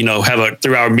saying like, have a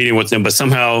 3-hour meeting with them, but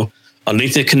somehow a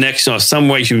LinkedIn connection or some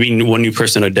way you should be meeting one new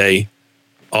person a day,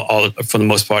 all for the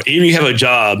most part. Even if you have a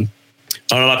job,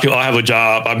 I know a lot of people, I have a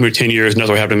job, I've been here 10 years,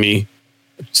 nothing happened to me.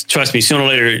 Trust me, sooner or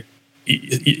later,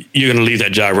 you're going to leave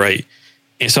that job, right?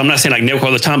 And so I'm not saying like network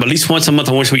all the time, but at least once a month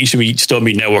or once a week, you should still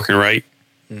be networking, right?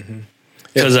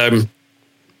 Because I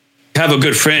have a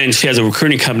good friend, she has a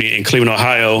recruiting company in Cleveland,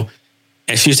 Ohio,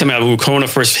 and she was telling me when Corona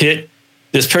first hit,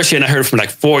 this person I heard from like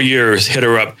 4 years hit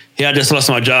her up. Hey, I just lost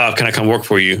my job. Can I come work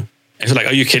for you? And she's like,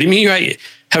 are you kidding me? Right?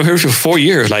 Haven't heard from you for 4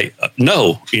 years. Like,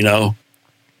 no,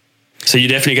 So you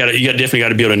definitely got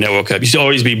to build a network up. You should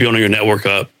always be building your network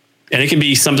up. And it can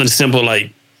be something simple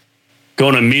like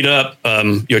going to meet up,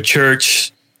 your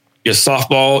church, your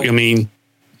softball. I mean,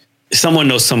 someone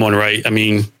knows someone, right? I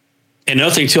mean, and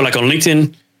another thing too, like on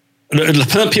LinkedIn,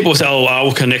 people say, oh, I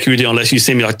will connect with you unless you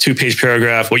send me like 2-page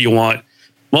paragraph, what you want.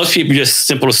 Most people just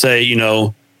simple to say,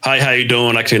 hi, how you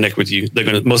doing? I connect with you. Most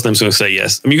of them are going to say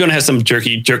yes. I mean, you're going to have some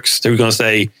jerks that are going to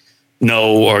say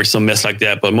no or some mess like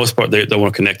that, but most part they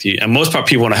want to connect to you. And most part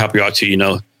people want to help you out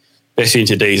too, especially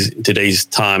in today's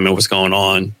time and what's going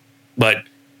on. But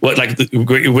what like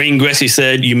Wayne Gretzky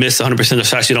said, you miss 100% of the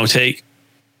shots you don't take.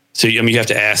 So you have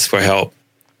to ask for help,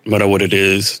 no matter what it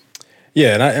is.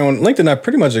 Yeah, and on LinkedIn, I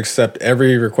pretty much accept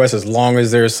every request as long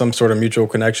as there's some sort of mutual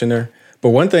connection there. But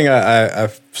one thing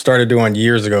I've started doing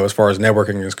years ago, as far as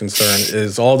networking is concerned,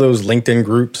 is all those LinkedIn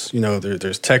groups.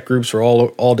 There's tech groups for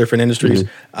all different industries.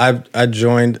 I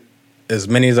joined as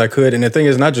many as I could, and the thing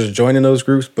is, not just joining those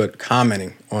groups, but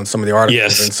commenting on some of the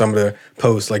articles and some of the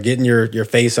posts, like getting your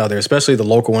face out there, especially the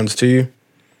local ones to you.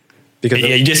 Because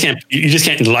you just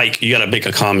can't like. You got to make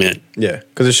a comment. Yeah,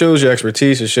 because it shows your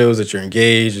expertise. It shows that you're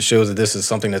engaged. It shows that this is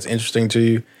something that's interesting to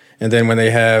you. And then when they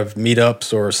have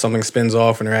meetups or something spins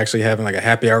off and they're actually having like a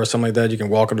happy hour or something like that, you can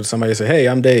walk up to somebody and say, hey,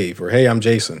 I'm Dave, or hey, I'm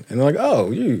Jason. And they're like,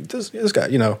 oh, this guy,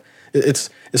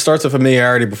 it starts a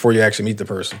familiarity before you actually meet the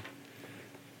person.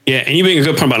 Yeah, and you make a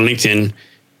good point about LinkedIn.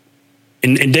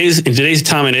 In today's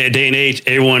time and day and age,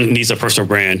 everyone needs a personal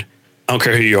brand. I don't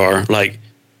care who you are. Like,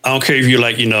 I don't care if you're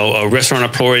like, a restaurant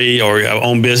employee or your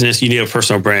own business, you need a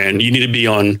personal brand. You need to be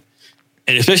on.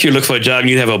 And especially if you look for a job,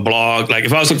 you need to have a blog. Like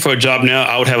if I was looking for a job now,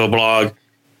 I would have a blog,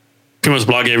 pretty much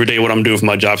blog every day what I'm doing for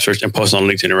my job search and post on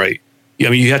LinkedIn, right? I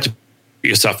mean, you have to put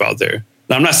yourself out there.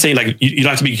 Now, I'm not saying like you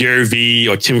don't have to be Gary Vee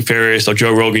or Tim Ferriss or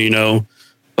Joe Rogan,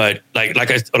 but like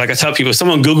I tell people, if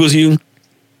someone Googles you,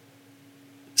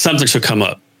 something should come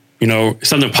up,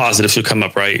 something positive should come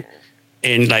up, right?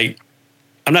 And like,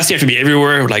 I'm not saying you have to be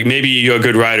everywhere. Like maybe you're a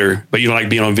good writer, but you don't like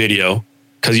being on video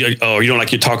because you don't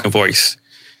like your talking voice.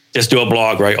 Just do a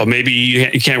blog, right? Or maybe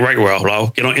you can't write well.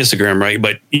 Get on Instagram, right?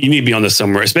 But you need to be on this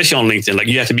somewhere, especially on LinkedIn. Like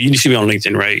you should be on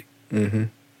LinkedIn, right? Mm-hmm.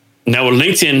 Now with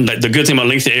LinkedIn, like the good thing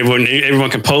about LinkedIn, everyone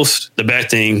can post. The bad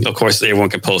thing, of course, everyone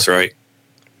can post, right?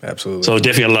 Absolutely. So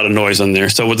definitely a lot of noise on there.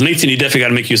 So with LinkedIn, you definitely got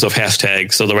to make use of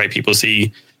hashtags so the right people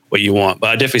see what you want. But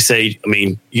I definitely say,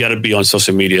 you got to be on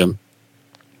social media.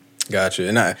 Gotcha.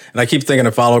 And I keep thinking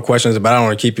of follow-up questions, but I don't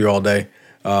want to keep you all day.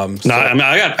 I mean,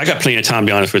 I got plenty of time,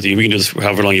 to be honest with you. We can do this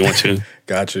however long you want to.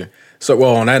 Gotcha. So,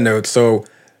 well, on that note, so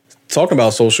talking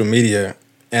about social media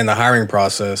and the hiring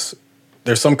process,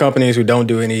 there's some companies who don't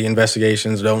do any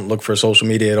investigations, don't look for social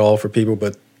media at all for people,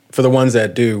 but for the ones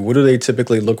that do, what do they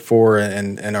typically look for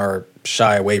and are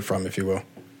shy away from, if you will?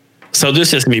 So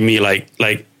this just be me, like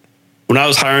when I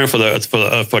was hiring for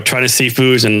Trident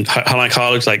Seafoods and Highline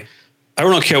College, like I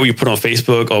don't care what you put on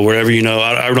Facebook or wherever, you know.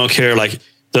 I don't care, like,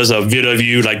 there's a video of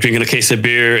you like drinking a case of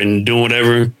beer and doing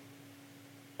whatever.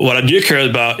 What I do care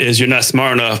about is you're not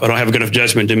smart enough. I don't have a good enough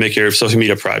judgment to make your social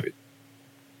media private.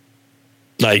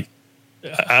 Like,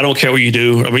 I don't care what you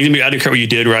do. I mean, I didn't care what you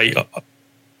did, right?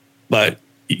 But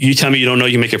you tell me you don't know,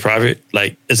 you make it private.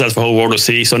 Like, it's not for the whole world to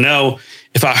see. So now,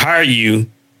 if I hire you,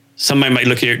 somebody might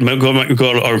look at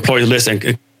go to our employees list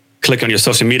and click on your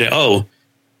social media. Oh,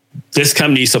 this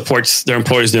company supports their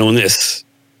employees doing this.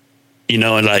 You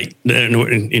know, and like,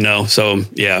 you know, so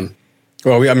yeah.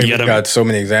 Well, we've got so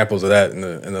many examples of that in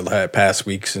the past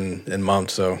weeks and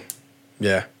months. So,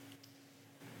 yeah.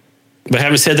 But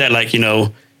having said that, like, you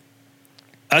know,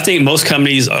 I think most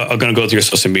companies are going to go through your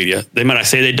social media. They might not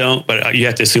say they don't, but you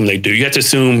have to assume they do. You have to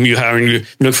assume you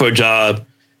look for a job,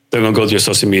 they're going to go through your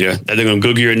social media. They're going to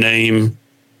Google your name.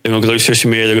 They're going to go to your social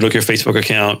media. They're going to look at your Facebook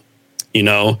account, you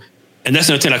know. And that's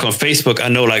another thing, like on Facebook, I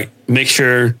know, like, make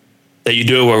sure that you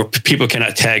do it where people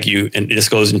cannot tag you and it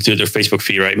just goes into their Facebook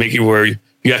feed, right? Make it where you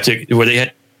have to,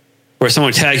 where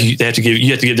someone tags you, you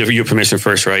have to give your permission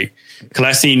first, right? Because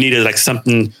last thing you need is like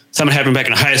something happened back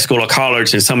in high school or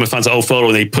college and someone finds an old photo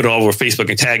and they put it all over Facebook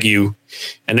and tag you.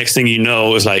 And next thing you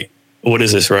know is like, what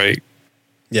is this, right?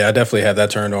 Yeah, I definitely have that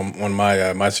turned on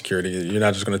my my security. You're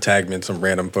not just going to tag me in some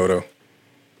random photo.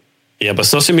 Yeah, but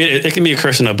social media, it can be a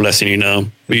curse and a blessing, you know.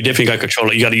 But you definitely got to control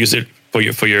it. You got to use it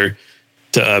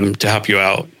to help you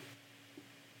out.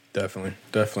 Definitely.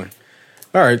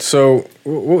 All right, so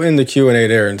we'll end the Q&A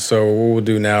there. And so what we'll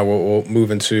do now, we'll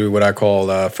move into what I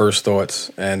call first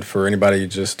thoughts. And for anybody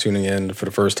just tuning in for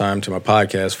the first time to my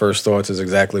podcast, first thoughts is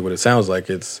exactly what it sounds like.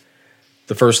 It's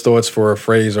the first thoughts for a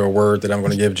phrase or a word that I'm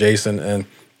going to give Jason.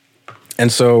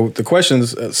 And so the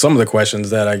questions, some of the questions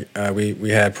that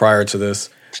we had prior to this,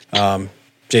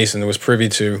 Jason was privy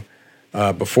to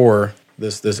before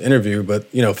this interview, but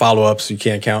you know, follow-ups you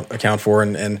can't account for,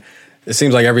 and it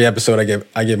seems like every episode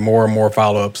I get more and more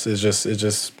follow-ups. It's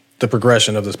just the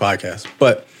progression of this podcast.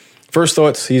 But first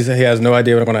thoughts, he has no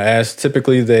idea what I'm going to ask.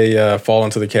 Typically they fall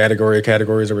into the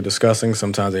categories that we're discussing.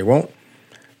 Sometimes they won't,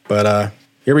 but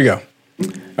here we go.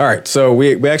 All right, so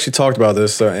we actually talked about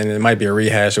this, and it might be a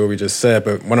rehash of what we just said,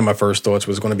 but one of my first thoughts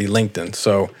was going to be LinkedIn.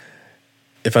 So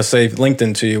if I say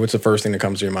LinkedIn to you, what's the first thing that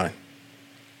comes to your mind?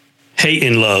 Hate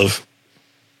and love.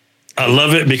 I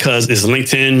love it because it's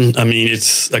LinkedIn. I mean,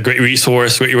 it's a great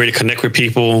resource, great way to connect with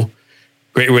people,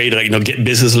 great way to, like, you know, get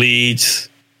business leads.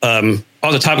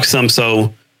 All the topics,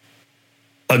 so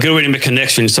a good way to make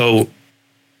connections. So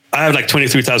I have like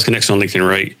 23,000 connections on LinkedIn,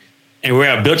 right? And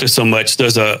where I built it so much,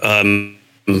 there's a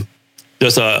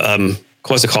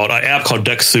what's it called? An app called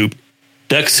Duck Soup.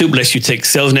 Duck Soup lets you take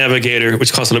Sales Navigator,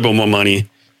 which costs a little bit more money,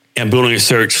 and build on your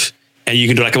search. And you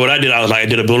can do like what I did. I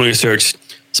did a build on your search.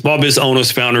 Small business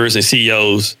owners, founders, and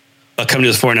CEOs, a company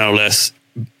that's $4 or less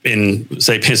in,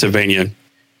 say, Pennsylvania.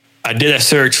 I did that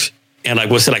search, and like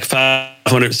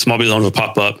 500 small business owners will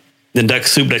pop up. Then Duck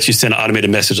Soup lets you send an automated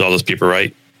message to all those people,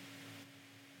 right?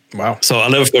 Wow. So I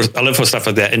live for stuff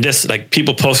like that, and just like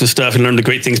people posting stuff and learn the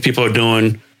great things people are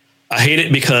doing. I hate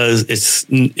it because it's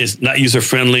not user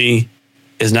friendly,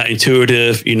 it's not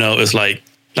intuitive. You know, it's like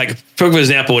for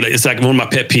example, it's like one of my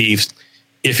pet peeves.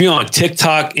 If you're on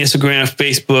TikTok, Instagram,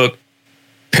 Facebook,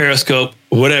 Periscope,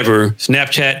 whatever,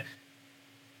 Snapchat,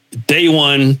 day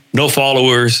one, no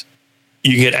followers,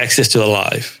 you get access to the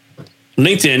live.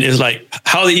 LinkedIn is like,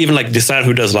 how they even like decide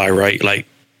who does live, right? Like,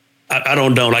 I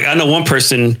don't know. Like, I know one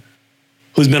person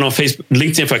who's been on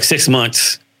LinkedIn for like 6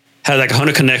 months, has like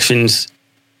 100 connections,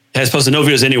 has posted no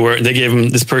videos anywhere. And they gave him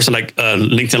this person like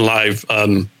LinkedIn Live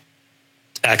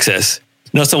access.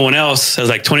 Now someone else has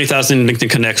like 20,000 LinkedIn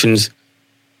connections,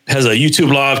 has a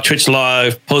YouTube Live, Twitch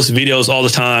Live, posts videos all the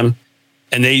time.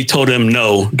 And they told him,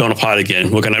 no, don't apply it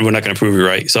again. We're not going to approve you,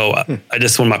 right? So I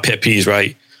just one of my pet peeves,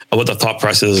 right? Of what the thought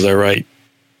process is there, right?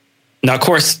 Now, of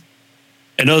course,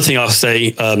 another thing I'll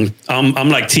say, I'm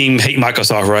like team hate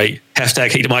Microsoft, right?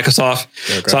 Hashtag hate Microsoft.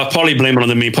 Okay. So I'll probably blame it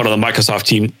on me part of the Microsoft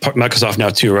team, Microsoft now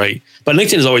too, right? But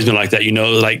LinkedIn has always been like that, you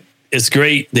know, like it's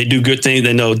great. They do good things.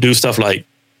 They know do stuff like,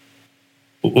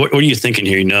 what are you thinking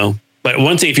here, you know? But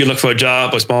one thing, if you look for a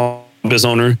job, a small business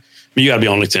owner, you got to be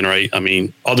on LinkedIn, right? I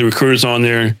mean, all the recruiters on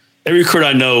there, every recruiter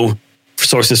I know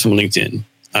sources from LinkedIn.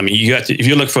 I mean, you have to, if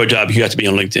you look for a job, you have to be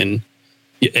on LinkedIn,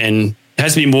 and it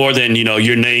has to be more than, you know,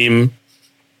 your name,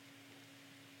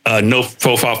 no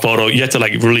profile photo. You have to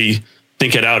like really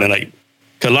think it out. And like,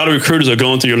 'cause a lot of recruiters are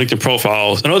going through your LinkedIn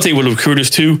profiles. Another thing with recruiters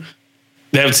too,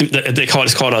 they call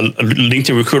it's called a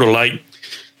LinkedIn Recruiter Lite.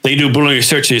 They do Boolean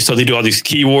searches, so they do all these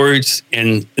keywords,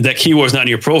 and if that keyword's not in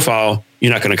your profile,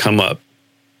 you're not going to come up.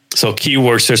 So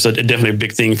keyword search is definitely a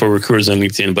big thing for recruiters on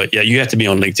LinkedIn. But yeah, you have to be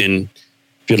on LinkedIn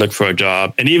if you look for a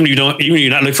job. And even if you're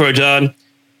not looking for a job,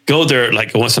 go there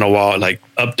like once in a while, like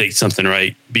update something,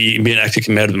 right? Be an active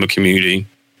member of the community.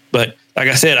 But like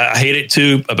I said, I hate it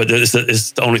too, but it's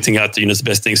the only thing out there. You know, it's the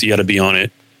best thing, so you got to be on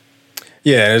it.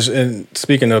 Yeah, and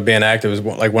speaking of being active, is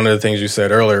like one of the things you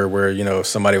said earlier, where, you know, if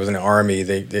somebody was in the Army,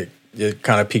 it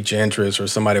kind of piqued your interest, or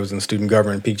somebody was in student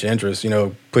government piqued your interest. You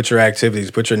know, put your activities,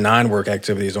 put your non-work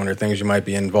activities on there, things you might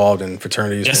be involved in,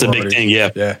 fraternities. That's a big thing, yeah.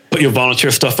 Put your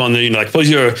volunteer stuff on there. You know, like suppose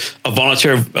you're a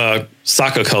volunteer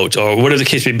soccer coach or whatever the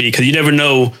case may be, because you never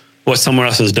know what someone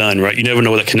else has done, right? You never know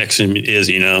what the connection is,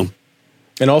 you know.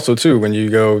 And also, too, when you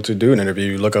go to do an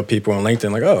interview, you look up people on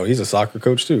LinkedIn, like, oh, he's a soccer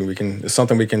coach, too. It's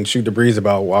something we can shoot the breeze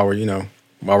about while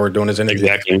we're doing this interview.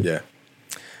 Exactly. Yeah.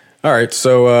 All right.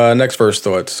 So next first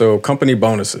thought. So company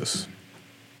bonuses.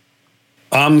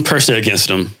 I'm personally against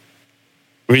them.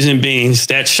 Reason being,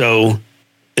 stats show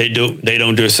they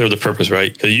don't serve the purpose,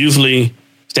 right? Because usually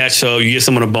stats show you give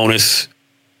someone a bonus,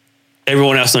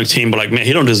 everyone else on the team, but like, man,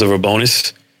 he don't deserve a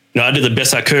bonus. You know, I did the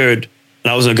best I could,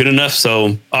 and I wasn't good enough.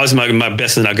 So obviously my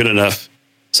best is not good enough.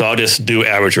 So I'll just do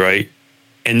average, right?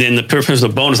 And then the purpose of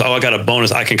the bonus, I got a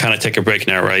bonus, I can kind of take a break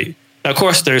now, right? Now, of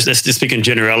course, that's just speaking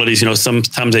generalities. You know,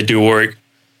 sometimes they do work,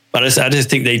 but I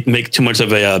just think they make too much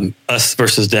of a us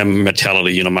versus them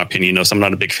mentality. You know, in my opinion. You know, so I'm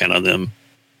not a big fan of them.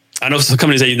 I know some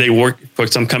companies they work for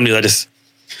some companies.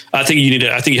 I think you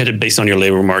have to base on your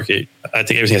labor market. I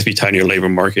think everything has to be tied to your labor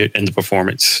market and the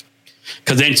performance.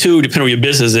 Because then too, depending on what your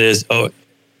business is, we're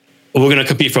going to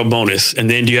compete for a bonus. And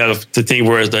then you have the thing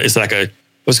where it's like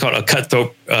what's called a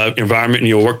cutthroat environment in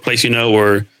your workplace, you know,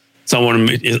 where someone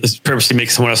is purposely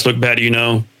making someone else look bad, you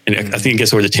know. And I think it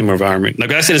gets over the team environment.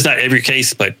 Like I said, it's not every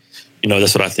case, but, you know,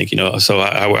 that's what I think, you know. So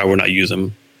I would not use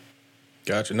them.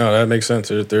 Gotcha. No, that makes sense.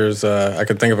 There's I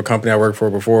could think of a company I worked for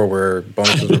before where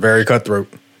bonuses were very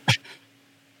cutthroat.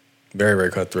 Very,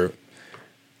 very cutthroat.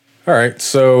 All right.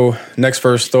 So next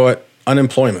first thought,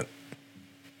 unemployment.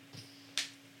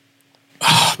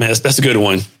 Oh, man, that's a good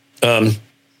one.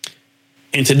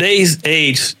 In today's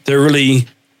age,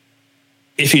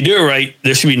 if you do it right,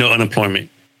 there should be no unemployment.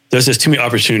 There's just too many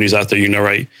opportunities out there, you know,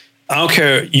 right? I don't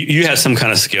care. You have some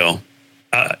kind of skill.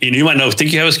 You might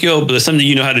think you have a skill, but there's something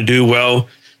you know how to do well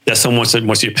that someone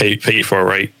wants you to pay for,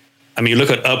 right? I mean, look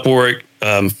at Upwork,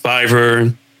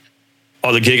 Fiverr,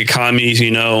 all the gig economies,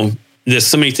 you know. There's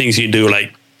so many things you do,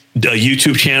 like a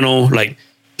YouTube channel. Like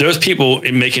there's people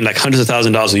making like hundreds of thousands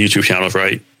of dollars on YouTube channels,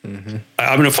 right? Mm-hmm.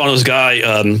 I've been following this guy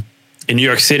in New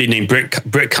York City named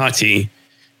Brett Conti.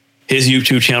 His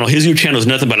YouTube channel is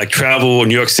nothing but like travel in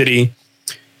New York City.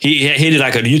 He did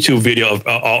like a YouTube video of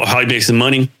how he makes some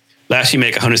money. Last year,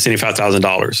 he made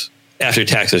 $175,000 after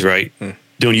taxes, right?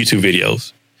 Doing YouTube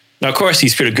videos. Now, of course,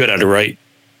 he's pretty good at it, right?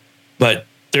 But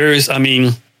here's a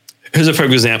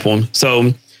perfect example.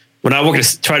 So when I worked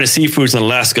at Trident Seafoods in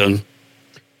Alaska,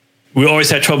 we always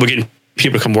had trouble getting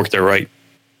people to come work there, right?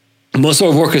 Most of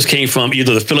our workers came from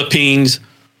either the Philippines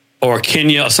or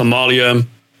Kenya or Somalia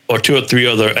or 2 or 3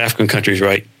 other African countries,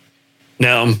 right?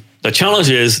 Now, the challenge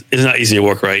is it's not easy to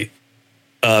work, right?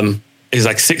 It's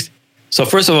like 6. So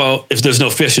first of all, if there's no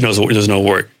fish, there's no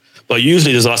work. But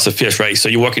usually there's lots of fish, right? So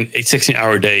you're working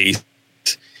 16-hour days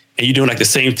and you're doing like the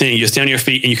same thing. You're standing on your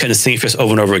feet and you kind of same fish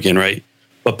over and over again, right?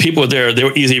 But people there, they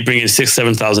were easily bringing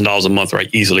 $6,000-$7,000 a month, right?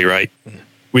 Easily, right?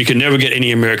 We could never get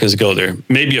any Americans to go there.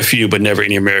 Maybe a few, but never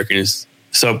any Americans.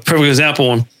 So perfect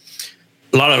example,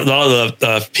 a lot of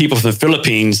the people from the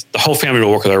Philippines, the whole family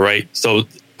will work there, right? So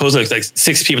suppose like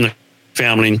 6 people in the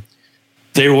family,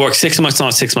 they would work 6 months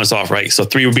on, 6 months off, right? So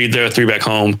 3 would be there, 3 back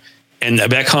home. And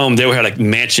back home, they would have like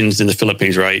mansions in the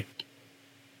Philippines, right?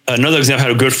 Another example, I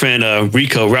had a good friend,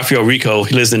 Rafael Rico.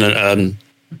 He lives in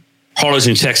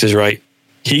Harlingen, Texas, right?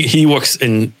 He works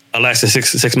in Alaska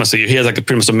 6 months a year. He has like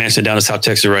pretty much a mansion down in South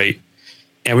Texas, right?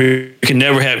 And we can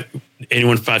never have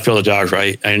anyone fill the jobs,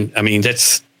 right? And I mean,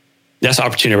 that's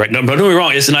opportunity, right? No, but don't get me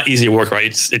wrong, it's not easy to work,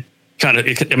 right?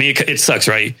 It sucks,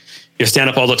 right? You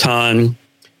stand up all the time.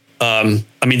 I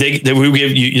mean, they will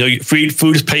give you, free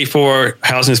food is paid for,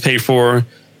 housing is paid for,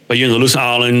 but you're in the Aleutian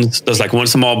Islands. There's like one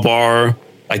small bar.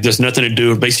 Like there's nothing to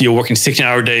do. Basically, you're working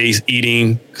 16-hour days,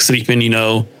 eating, sleeping.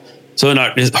 So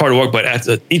it's hard work, but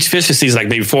after each fishing season, like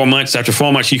maybe 4 months, after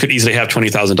 4 months, you could easily have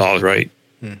 $20,000, right?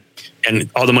 And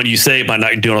all the money you save by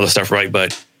not doing all the stuff right.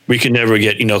 But we could never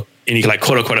get, any like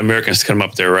quote unquote Americans to come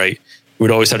up there, right?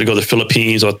 We'd always have to go to the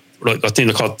Philippines or I think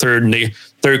they're called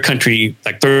third country,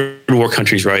 like third world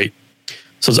countries, right?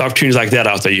 So there's opportunities like that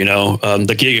out there,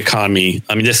 the gig economy.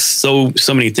 I mean, there's so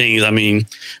many things. I mean,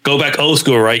 go back old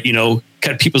school, right?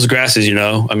 Cut people's grasses,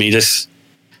 I mean, there's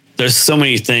so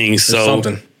many things.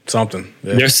 Something.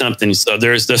 Yeah. There's something. So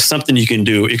there's something you can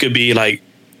do. It could be like,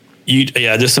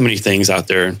 there's so many things out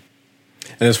there.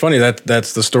 And it's funny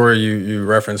that's the story you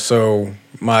referenced. So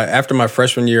after my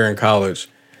freshman year in college,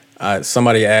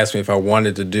 somebody asked me if I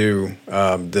wanted to do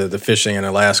the fishing in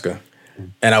Alaska,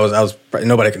 and I was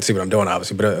nobody can see what I'm doing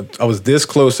obviously, but I was this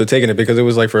close to taking it because it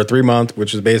was like for a 3 month,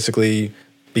 which is basically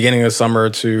beginning of summer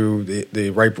to the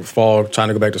right fall, trying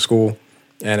to go back to school,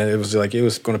 and it was like it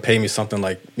was going to pay me something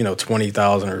like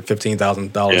 $20,000 or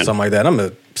 $15,000, something like that. I'm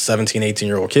a 17,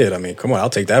 18-year-old kid. I mean, come on, I'll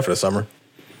take that for the summer.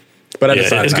 But I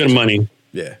decided it's good money.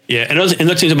 Yeah. And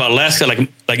the things about Alaska, like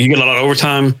you get a lot of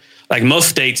overtime. Like most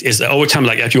states, it's overtime.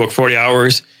 Like after you work 40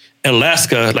 hours. In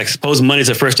Alaska, like suppose Monday's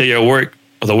the first day of work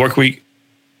or the work week.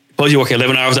 Suppose you work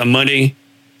 11 hours on Monday.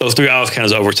 Those 3 hours count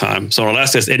as overtime. So in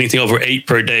Alaska, it's anything over 8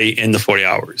 per day in the 40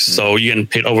 hours. So you're getting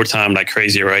paid overtime like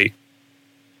crazy, right?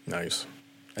 Nice.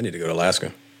 I need to go to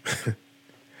Alaska.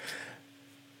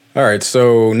 All right.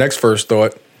 So next first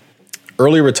thought,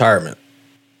 early retirement.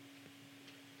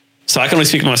 So I can only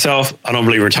speak for myself. I don't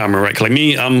believe in retirement, right? 'Cause like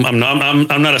me, I'm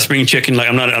not a spring chicken. Like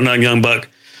I'm not a young buck,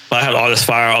 but I have all this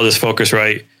fire, all this focus,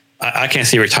 right? I can't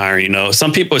see retiring,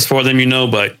 Some people it's for them,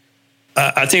 but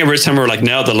I think every time we're like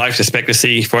now the life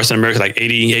expectancy for us in America, like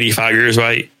 80, 85 years,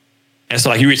 right? And so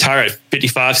like you retire at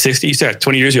 55, 60, you still have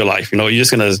 20 years of your life, You're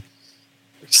just going to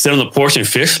sit on the porch and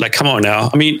fish. Like, come on now.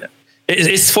 I mean,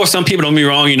 it's for some people, don't be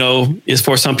wrong, it's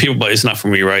for some people, but it's not for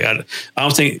me, right? I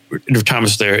don't think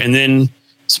retirement's there. And then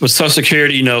with Social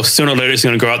Security, sooner or later it's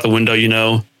going to go out the window,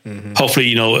 Mm-hmm.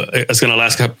 Hopefully, it's going to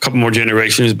last a couple more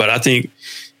generations. But I think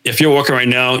if you're working right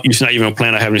now, you should not even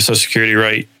plan on having Social Security,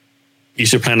 right? You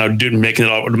should plan on making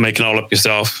it all up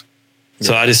yourself. Yeah.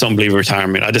 So I just don't believe in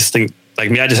retirement. I just think,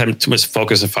 like me, I just have too much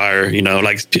focus and fire.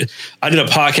 Like I did a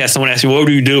podcast. Someone asked me, "What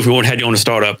would you do if you had your own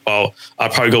startup?" Well,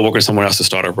 I'd probably go work with someone else's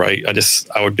startup, right?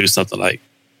 I would do something like.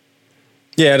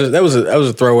 Yeah, that was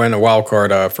a throw in, a wild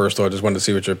card first thought. I just wanted to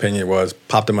see what your opinion was.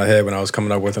 Popped in my head when I was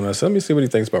coming up with him. I said, let me see what he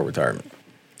thinks about retirement.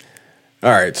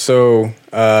 All right, so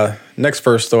next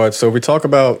first thought. So we talk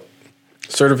about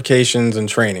certifications and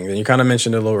training. And you kind of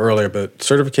mentioned it a little earlier, but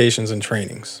certifications and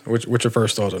trainings. What's your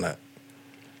first thought on that?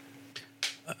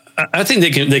 I think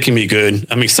they can be good.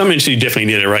 I mean, some industry definitely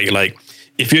need it, right? Like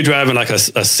if you're driving like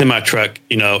a semi truck,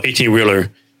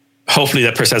 18-wheeler, hopefully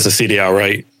that person has a CDL,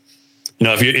 right?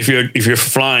 If you're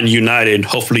flying United,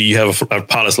 hopefully you have a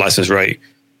pilot's license, right?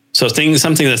 So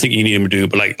some things I think you need them to do,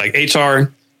 but like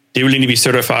HR, they really need to be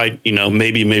certified.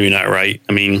 Maybe not, right?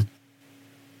 I mean,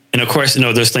 and of course,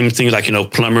 there's things like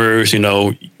plumbers, you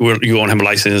won't have a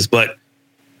license, but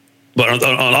on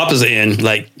the opposite end,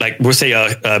 like we'll say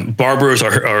barbers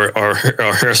or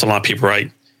hair salon people,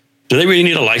 right? Do they really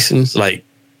need a license? Like,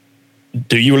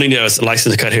 do you really need a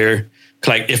license to cut hair?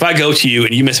 Like if I go to you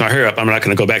and you mess my hair up, I'm not going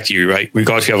to go back to you, right?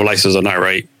 Regardless if you have a license or not,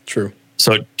 right? True.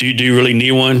 So do you really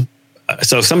need one?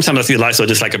 So sometimes I see the license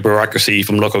just like a bureaucracy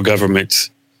from local governments,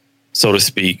 so to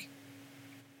speak.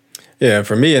 Yeah,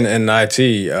 for me in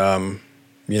IT,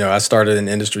 I started in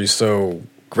industry so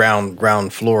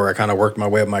ground floor. I kind of worked my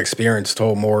way up my experience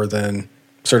told more than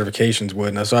certifications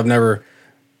would. And so I've never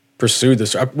pursued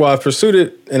this. Well, I've pursued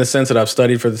it in a sense that I've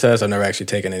studied for the test. I've never actually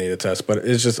taken any of the tests, but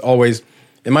it's just always.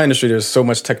 In my industry, there's so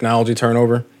much technology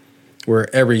turnover where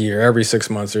every year, every 6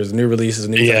 months, there's new releases,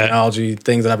 new technology,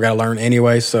 things that I've got to learn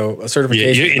anyway. So a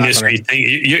certification. Your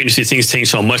industry things change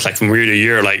so much, like from year to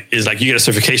year. Like it's like you get a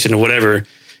certification or whatever.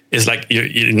 It's like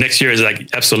your next year is like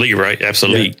obsolete, right?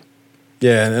 Obsolete.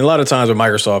 Yeah, and a lot of times with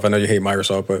Microsoft, I know you hate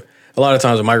Microsoft, but a lot of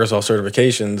times with Microsoft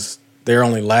certifications, they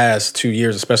only last 2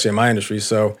 years, especially in my industry.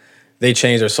 So they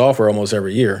change their software almost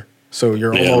every year. So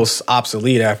you're almost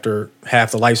obsolete after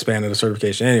half the lifespan of the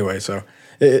certification anyway. So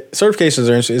certifications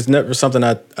are interesting. It's never something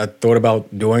I thought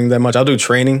about doing that much. I'll do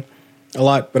training a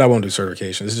lot, but I won't do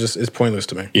certifications. It's pointless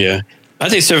to me. Yeah. I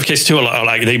think certifications too,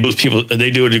 like they boost people.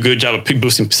 They do a good job of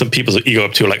boosting some people's ego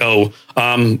up too. Like,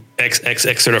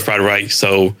 X certified, right?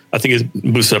 So I think it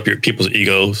boosts up your people's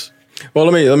egos.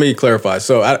 Well, let me clarify.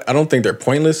 So I don't think they're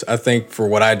pointless. I think for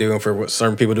what I do and for what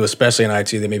certain people do, especially in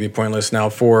IT, they may be pointless. Now,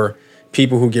 for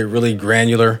people who get really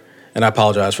granular and I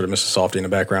apologize for the Mr. Softy in the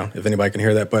background if anybody can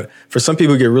hear that. But for some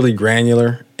people who get really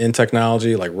granular in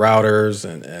technology, like routers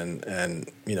and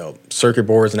circuit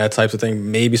boards and that types of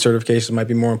thing, maybe certifications might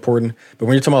be more important. But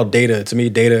when you're talking about data, to me,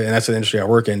 data, and that's the industry I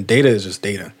work in, data is just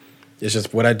data. It's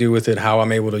just what I do with it, how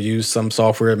I'm able to use some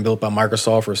software built by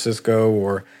Microsoft or Cisco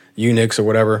or Unix or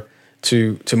whatever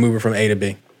to move it from A to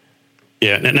B.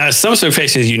 Yeah. Now, some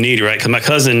certifications you need, right? Because my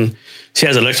cousin, she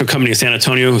has an electrical company in San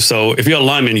Antonio. So if you're a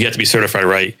lineman, you have to be certified,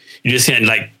 right? You just can't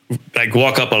like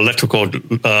walk up an electrical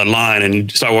line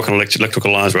and start working on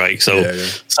electrical lines, right? So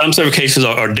some certifications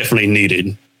are definitely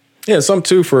needed. Yeah, some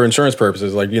too for insurance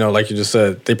purposes. Like you just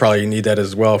said, they probably need that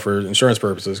as well for insurance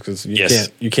purposes because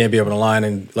you can't be able to line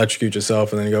and electrocute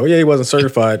yourself and then go, he wasn't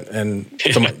certified, and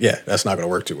that's not going to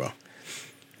work too well.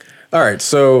 All right,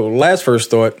 so last first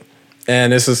thought.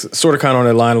 And this is sort of kind of on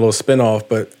that line, a little spinoff,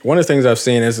 but one of the things I've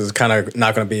seen is kind of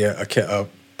not going to be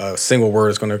a single word.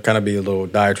 It's going to kind of be a little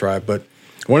diatribe. But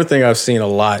one thing I've seen a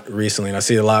lot recently, and I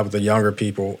see a lot with the younger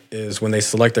people, is when they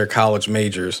select their college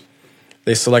majors,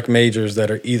 they select majors that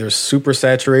are either super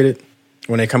saturated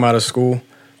when they come out of school,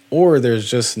 or there's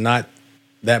just not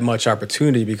that much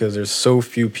opportunity because there's so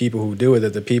few people who do it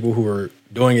that the people who are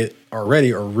doing it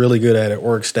already are really good at it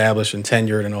or established and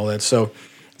tenured and all that. So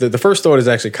the first thought is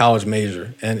actually college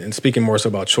major, and speaking more so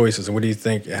about choices, and what do you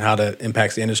think and how that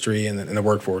impacts the industry and the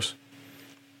workforce?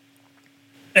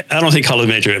 I don't think college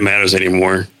major matters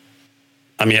anymore.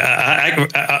 I mean,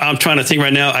 I'm trying to think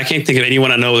right now. I can't think of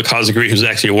anyone I know with a college degree who's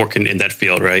actually working in that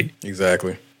field, right?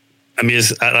 Exactly. I mean,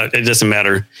 it doesn't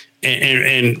matter.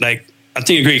 And like, I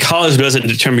think agree, college doesn't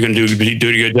determine you're going to do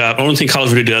a good job. The only thing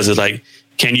college really does is like,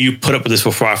 can you put up with this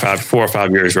for 4 or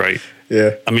 5 years, right?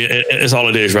 Yeah. I mean, it's all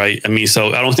it is, right? I mean,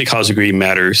 so I don't think college degree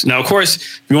matters. Now, of course,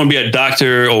 if you want to be a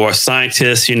doctor or a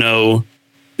scientist,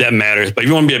 that matters. But if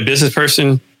you want to be a business person,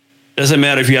 it doesn't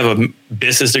matter if you have a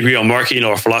business degree or marketing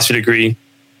or a philosophy degree.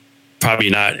 Probably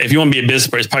not. If you want to be a business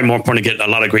person, it's probably more important to get a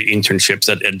lot of great internships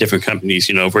at different companies,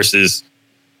 versus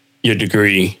your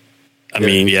degree. I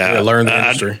mean, learn the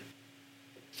industry.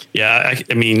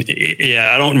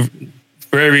 I don't.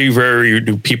 Very, very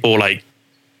do people like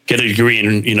get a degree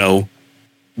in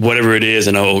whatever it is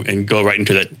and go right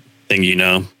into that thing.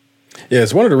 Yeah,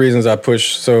 it's one of the reasons I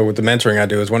push. So with the mentoring I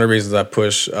do, is one of the reasons I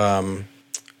push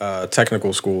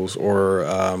technical schools or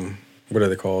what are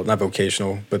they called? Not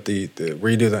vocational, but the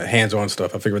where you do the hands-on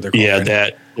stuff. I forget what they're called.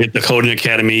 Yeah, the coding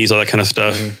academies, all that kind of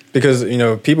stuff. Mm-hmm. Because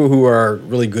people who are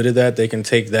really good at that, they can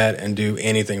take that and do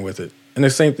anything with it. And the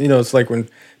same, it's like when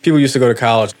people used to go to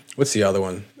college. What's the other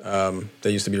one?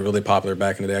 That used to be really popular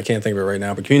back in the day. I can't think of it right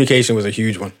now, but communication was a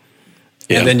huge one.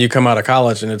 Yeah. And then you come out of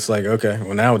college and it's like, okay,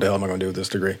 well, now what the hell am I going to do with this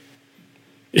degree?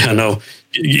 Yeah, no.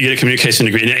 You get a communication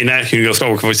degree, and now you can go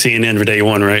start working for CNN for day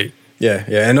one, right? Yeah.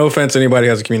 And no offense to anybody who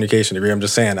has a communication degree. I'm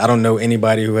just saying, I don't know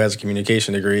anybody who has a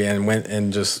communication degree and went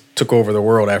and just took over the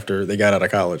world after they got out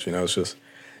of college. It's just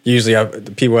usually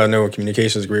the people I know with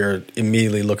communications degree are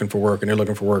immediately looking for work, and they're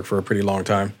looking for work for a pretty long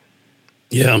time.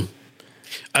 Yeah.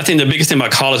 I think the biggest thing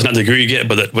about college is not the degree you get,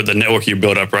 but the network you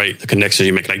build up, right? The connections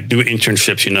you make, like do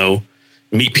internships,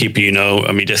 meet people,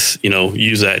 I mean, just,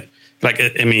 use that. Like,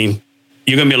 I mean,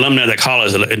 you're going to be alumni at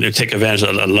college and take advantage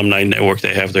of the alumni network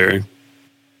they have there.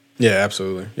 Yeah,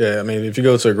 absolutely. Yeah, I mean, if you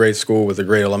go to a great school with a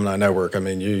great alumni network, I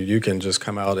mean, you can just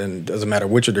come out and it doesn't matter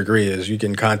what your degree is, you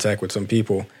can contact with some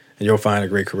people and you'll find a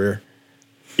great career.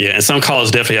 Yeah, and some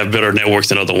colleges definitely have better networks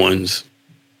than other ones.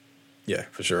 Yeah,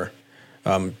 for sure.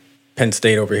 Penn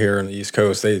State over here on the East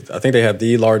Coast, I think they have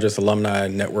the largest alumni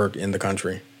network in the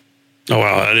country. Oh,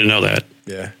 wow. I didn't know that.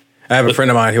 Yeah. I have a friend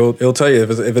of mine. He'll tell you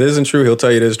if it isn't true, he'll tell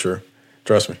you it is true.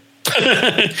 Trust me.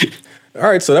 All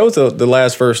right. So that was the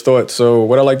last first thought. So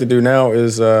what I'd like to do now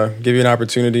is give you an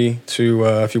opportunity to,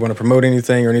 if you want to promote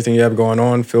anything or anything you have going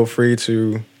on, feel free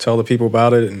to tell the people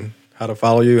about it and how to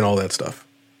follow you and all that stuff.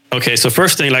 Okay. So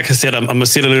first thing, like I said, I'm a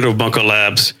city leader of Bunker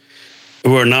Labs.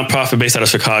 We're a nonprofit based out of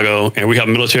Chicago, and we help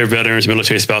military veterans,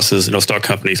 military spouses, start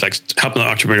companies, like helping the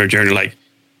entrepreneur journey. Like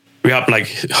we help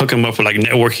hook them up with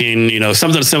networking,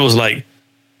 something as simple as like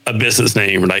a business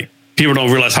name. Like people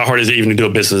don't realize how hard it is even to do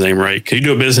a business name, right? Because you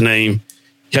do a business name,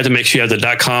 you have to make sure you have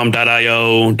the .com,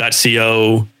 .io,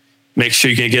 .co. Make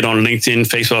sure you can get on LinkedIn,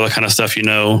 Facebook, all that kind of stuff.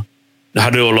 How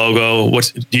to do a logo.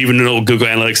 Do you even know what Google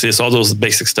Analytics is? All those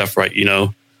basic stuff, right?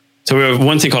 So we have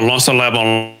one thing called Lone Star Lab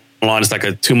Online. It's like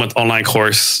a 2-month online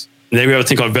course. And then we have a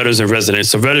thing called Veterans in Residence.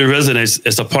 So Veterans in Residence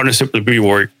is a partnership with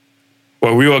WeWork,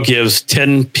 where WeWork gives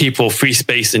 10 people free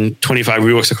space in 25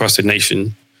 WeWorks across the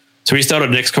nation. So we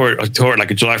started the next cohort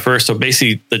like July 1st. So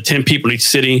basically the 10 people in each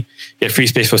city get free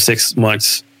space for 6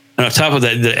 months. And on top of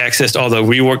that, the access to all the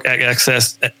WeWork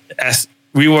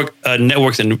WeWork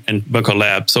networks and Bunker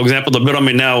Labs. So, example, the building I'm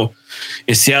in now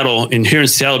in Seattle, here in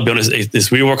Seattle, building this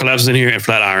WeWork Labs in here and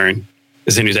Flatiron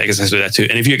is in access to that too.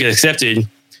 And if you get accepted,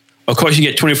 of course, you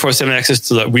get 24/7 access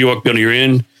to the WeWork building you're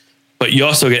in, but you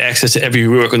also get access to every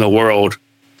WeWork in the world.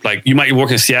 Like you might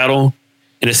work in Seattle,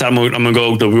 and decide I'm going to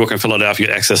go to WeWork in Philadelphia,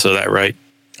 get access to that, right?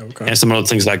 Okay. And some other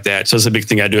things like that. So it's a big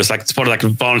thing I do. It's part of like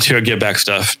volunteer give back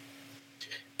stuff.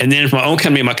 And then for my own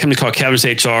company, my company called Cavness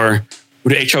HR,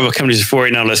 where the HR of a company is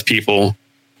 49 less people.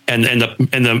 And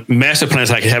the master plan is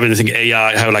like having this thing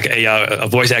AI, have like AI, a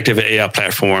voice activated AI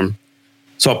platform.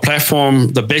 So a platform,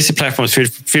 the basic platform is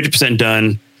 50%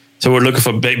 done. So we're looking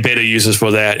for beta users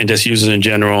for that and just users in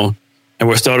general. And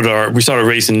we started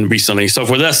racing recently. So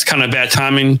for us, kind of bad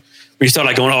timing. We started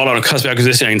like going all out on customer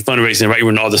acquisition and fundraising right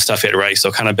when all this stuff hit, right?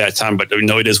 So kind of bad time, but we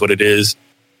know it is what it is.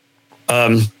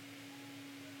 And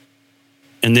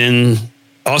then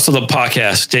also the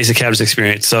podcast, Jason Cavness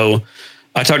Experience. So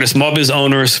I talk to small business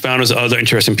owners, founders, other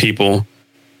interesting people.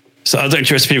 So other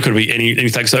interesting people could be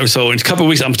anything. So in a couple of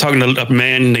weeks, I'm talking to a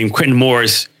man named Quentin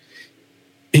Morris.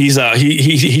 He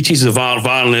teaches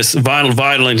violin. He's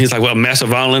like a master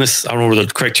violinist. I don't know what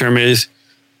the correct term is.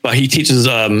 But he teaches,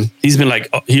 he's been like,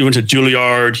 he went to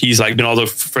Juilliard. He's like been all the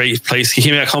places. He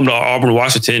came back home to Auburn,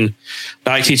 Washington.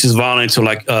 Now he teaches violin to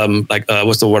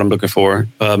what's the word I'm looking for?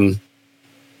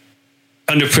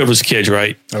 Underprivileged kids,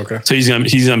 right? Okay. So he's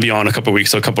gonna be on a couple of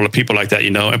weeks. So a couple of people like that,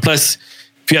 And plus,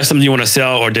 if you have something you want to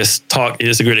sell or just talk,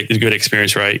 it's a good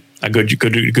experience, right? You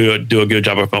could do a good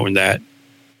job of promoting that.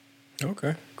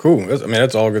 Okay, cool.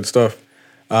 That's all good stuff.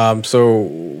 So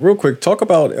real quick, talk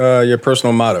about your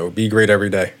personal motto, be great every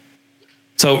day.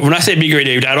 So when I say be great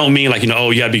every day, I don't mean like, you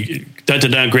gotta be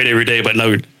done great every day, but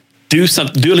no, do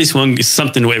at least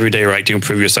something every day, right? To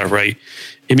improve yourself, right?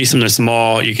 It be something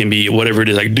small. It can be whatever it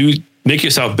is. Like make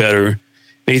yourself better,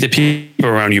 make the people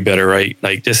around you better, right?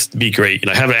 Like just be great,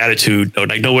 have an attitude,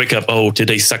 like don't wake up, oh,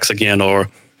 today sucks again, or,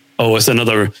 oh, it's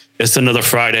another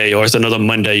Friday, or it's another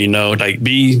Monday,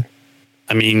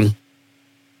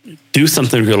 do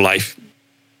something with your life.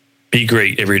 Be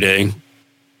great every day.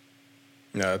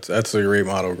 Yeah, that's a great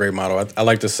motto. Great motto. I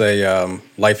like to say,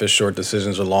 life is short,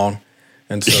 decisions are long,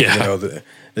 and so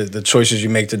the choices you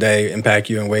make today impact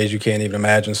you in ways you can't even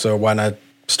imagine. So why not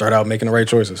start out making the right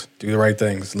choices, do the right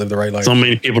things, live the right life? So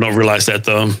many people don't realize that,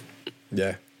 though.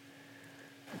 Yeah.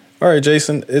 All right,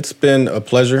 Jason, it's been a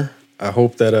pleasure. I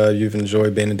hope that you've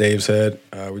enjoyed being in Dave's Head.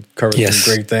 We covered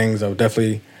some great things. I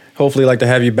would hopefully like to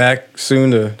have you back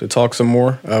soon to talk some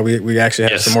more. We actually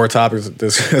have some more topics to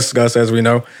discuss, as we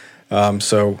know.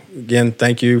 So again,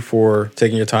 thank you for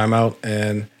taking your time out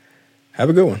and have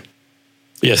a good one.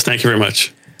 Yes, thank you very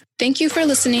much. Thank you for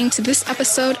listening to this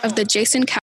episode of the Jason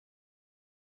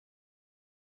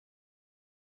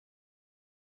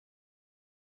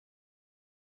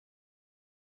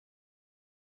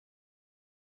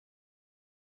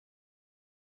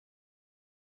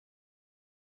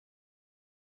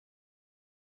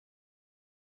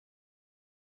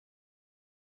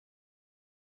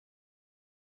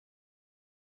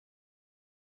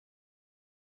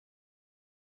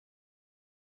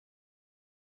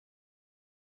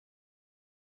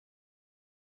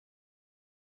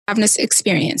Cavness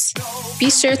Experience. Be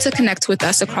sure to connect with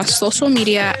us across social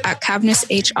media at Cavness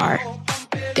HR.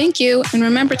 Thank you, and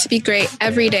remember to be great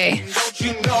every day. Don't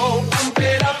you know, pump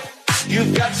it up.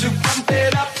 You've got to pump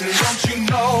it up. Don't you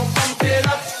know, pump it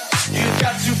up.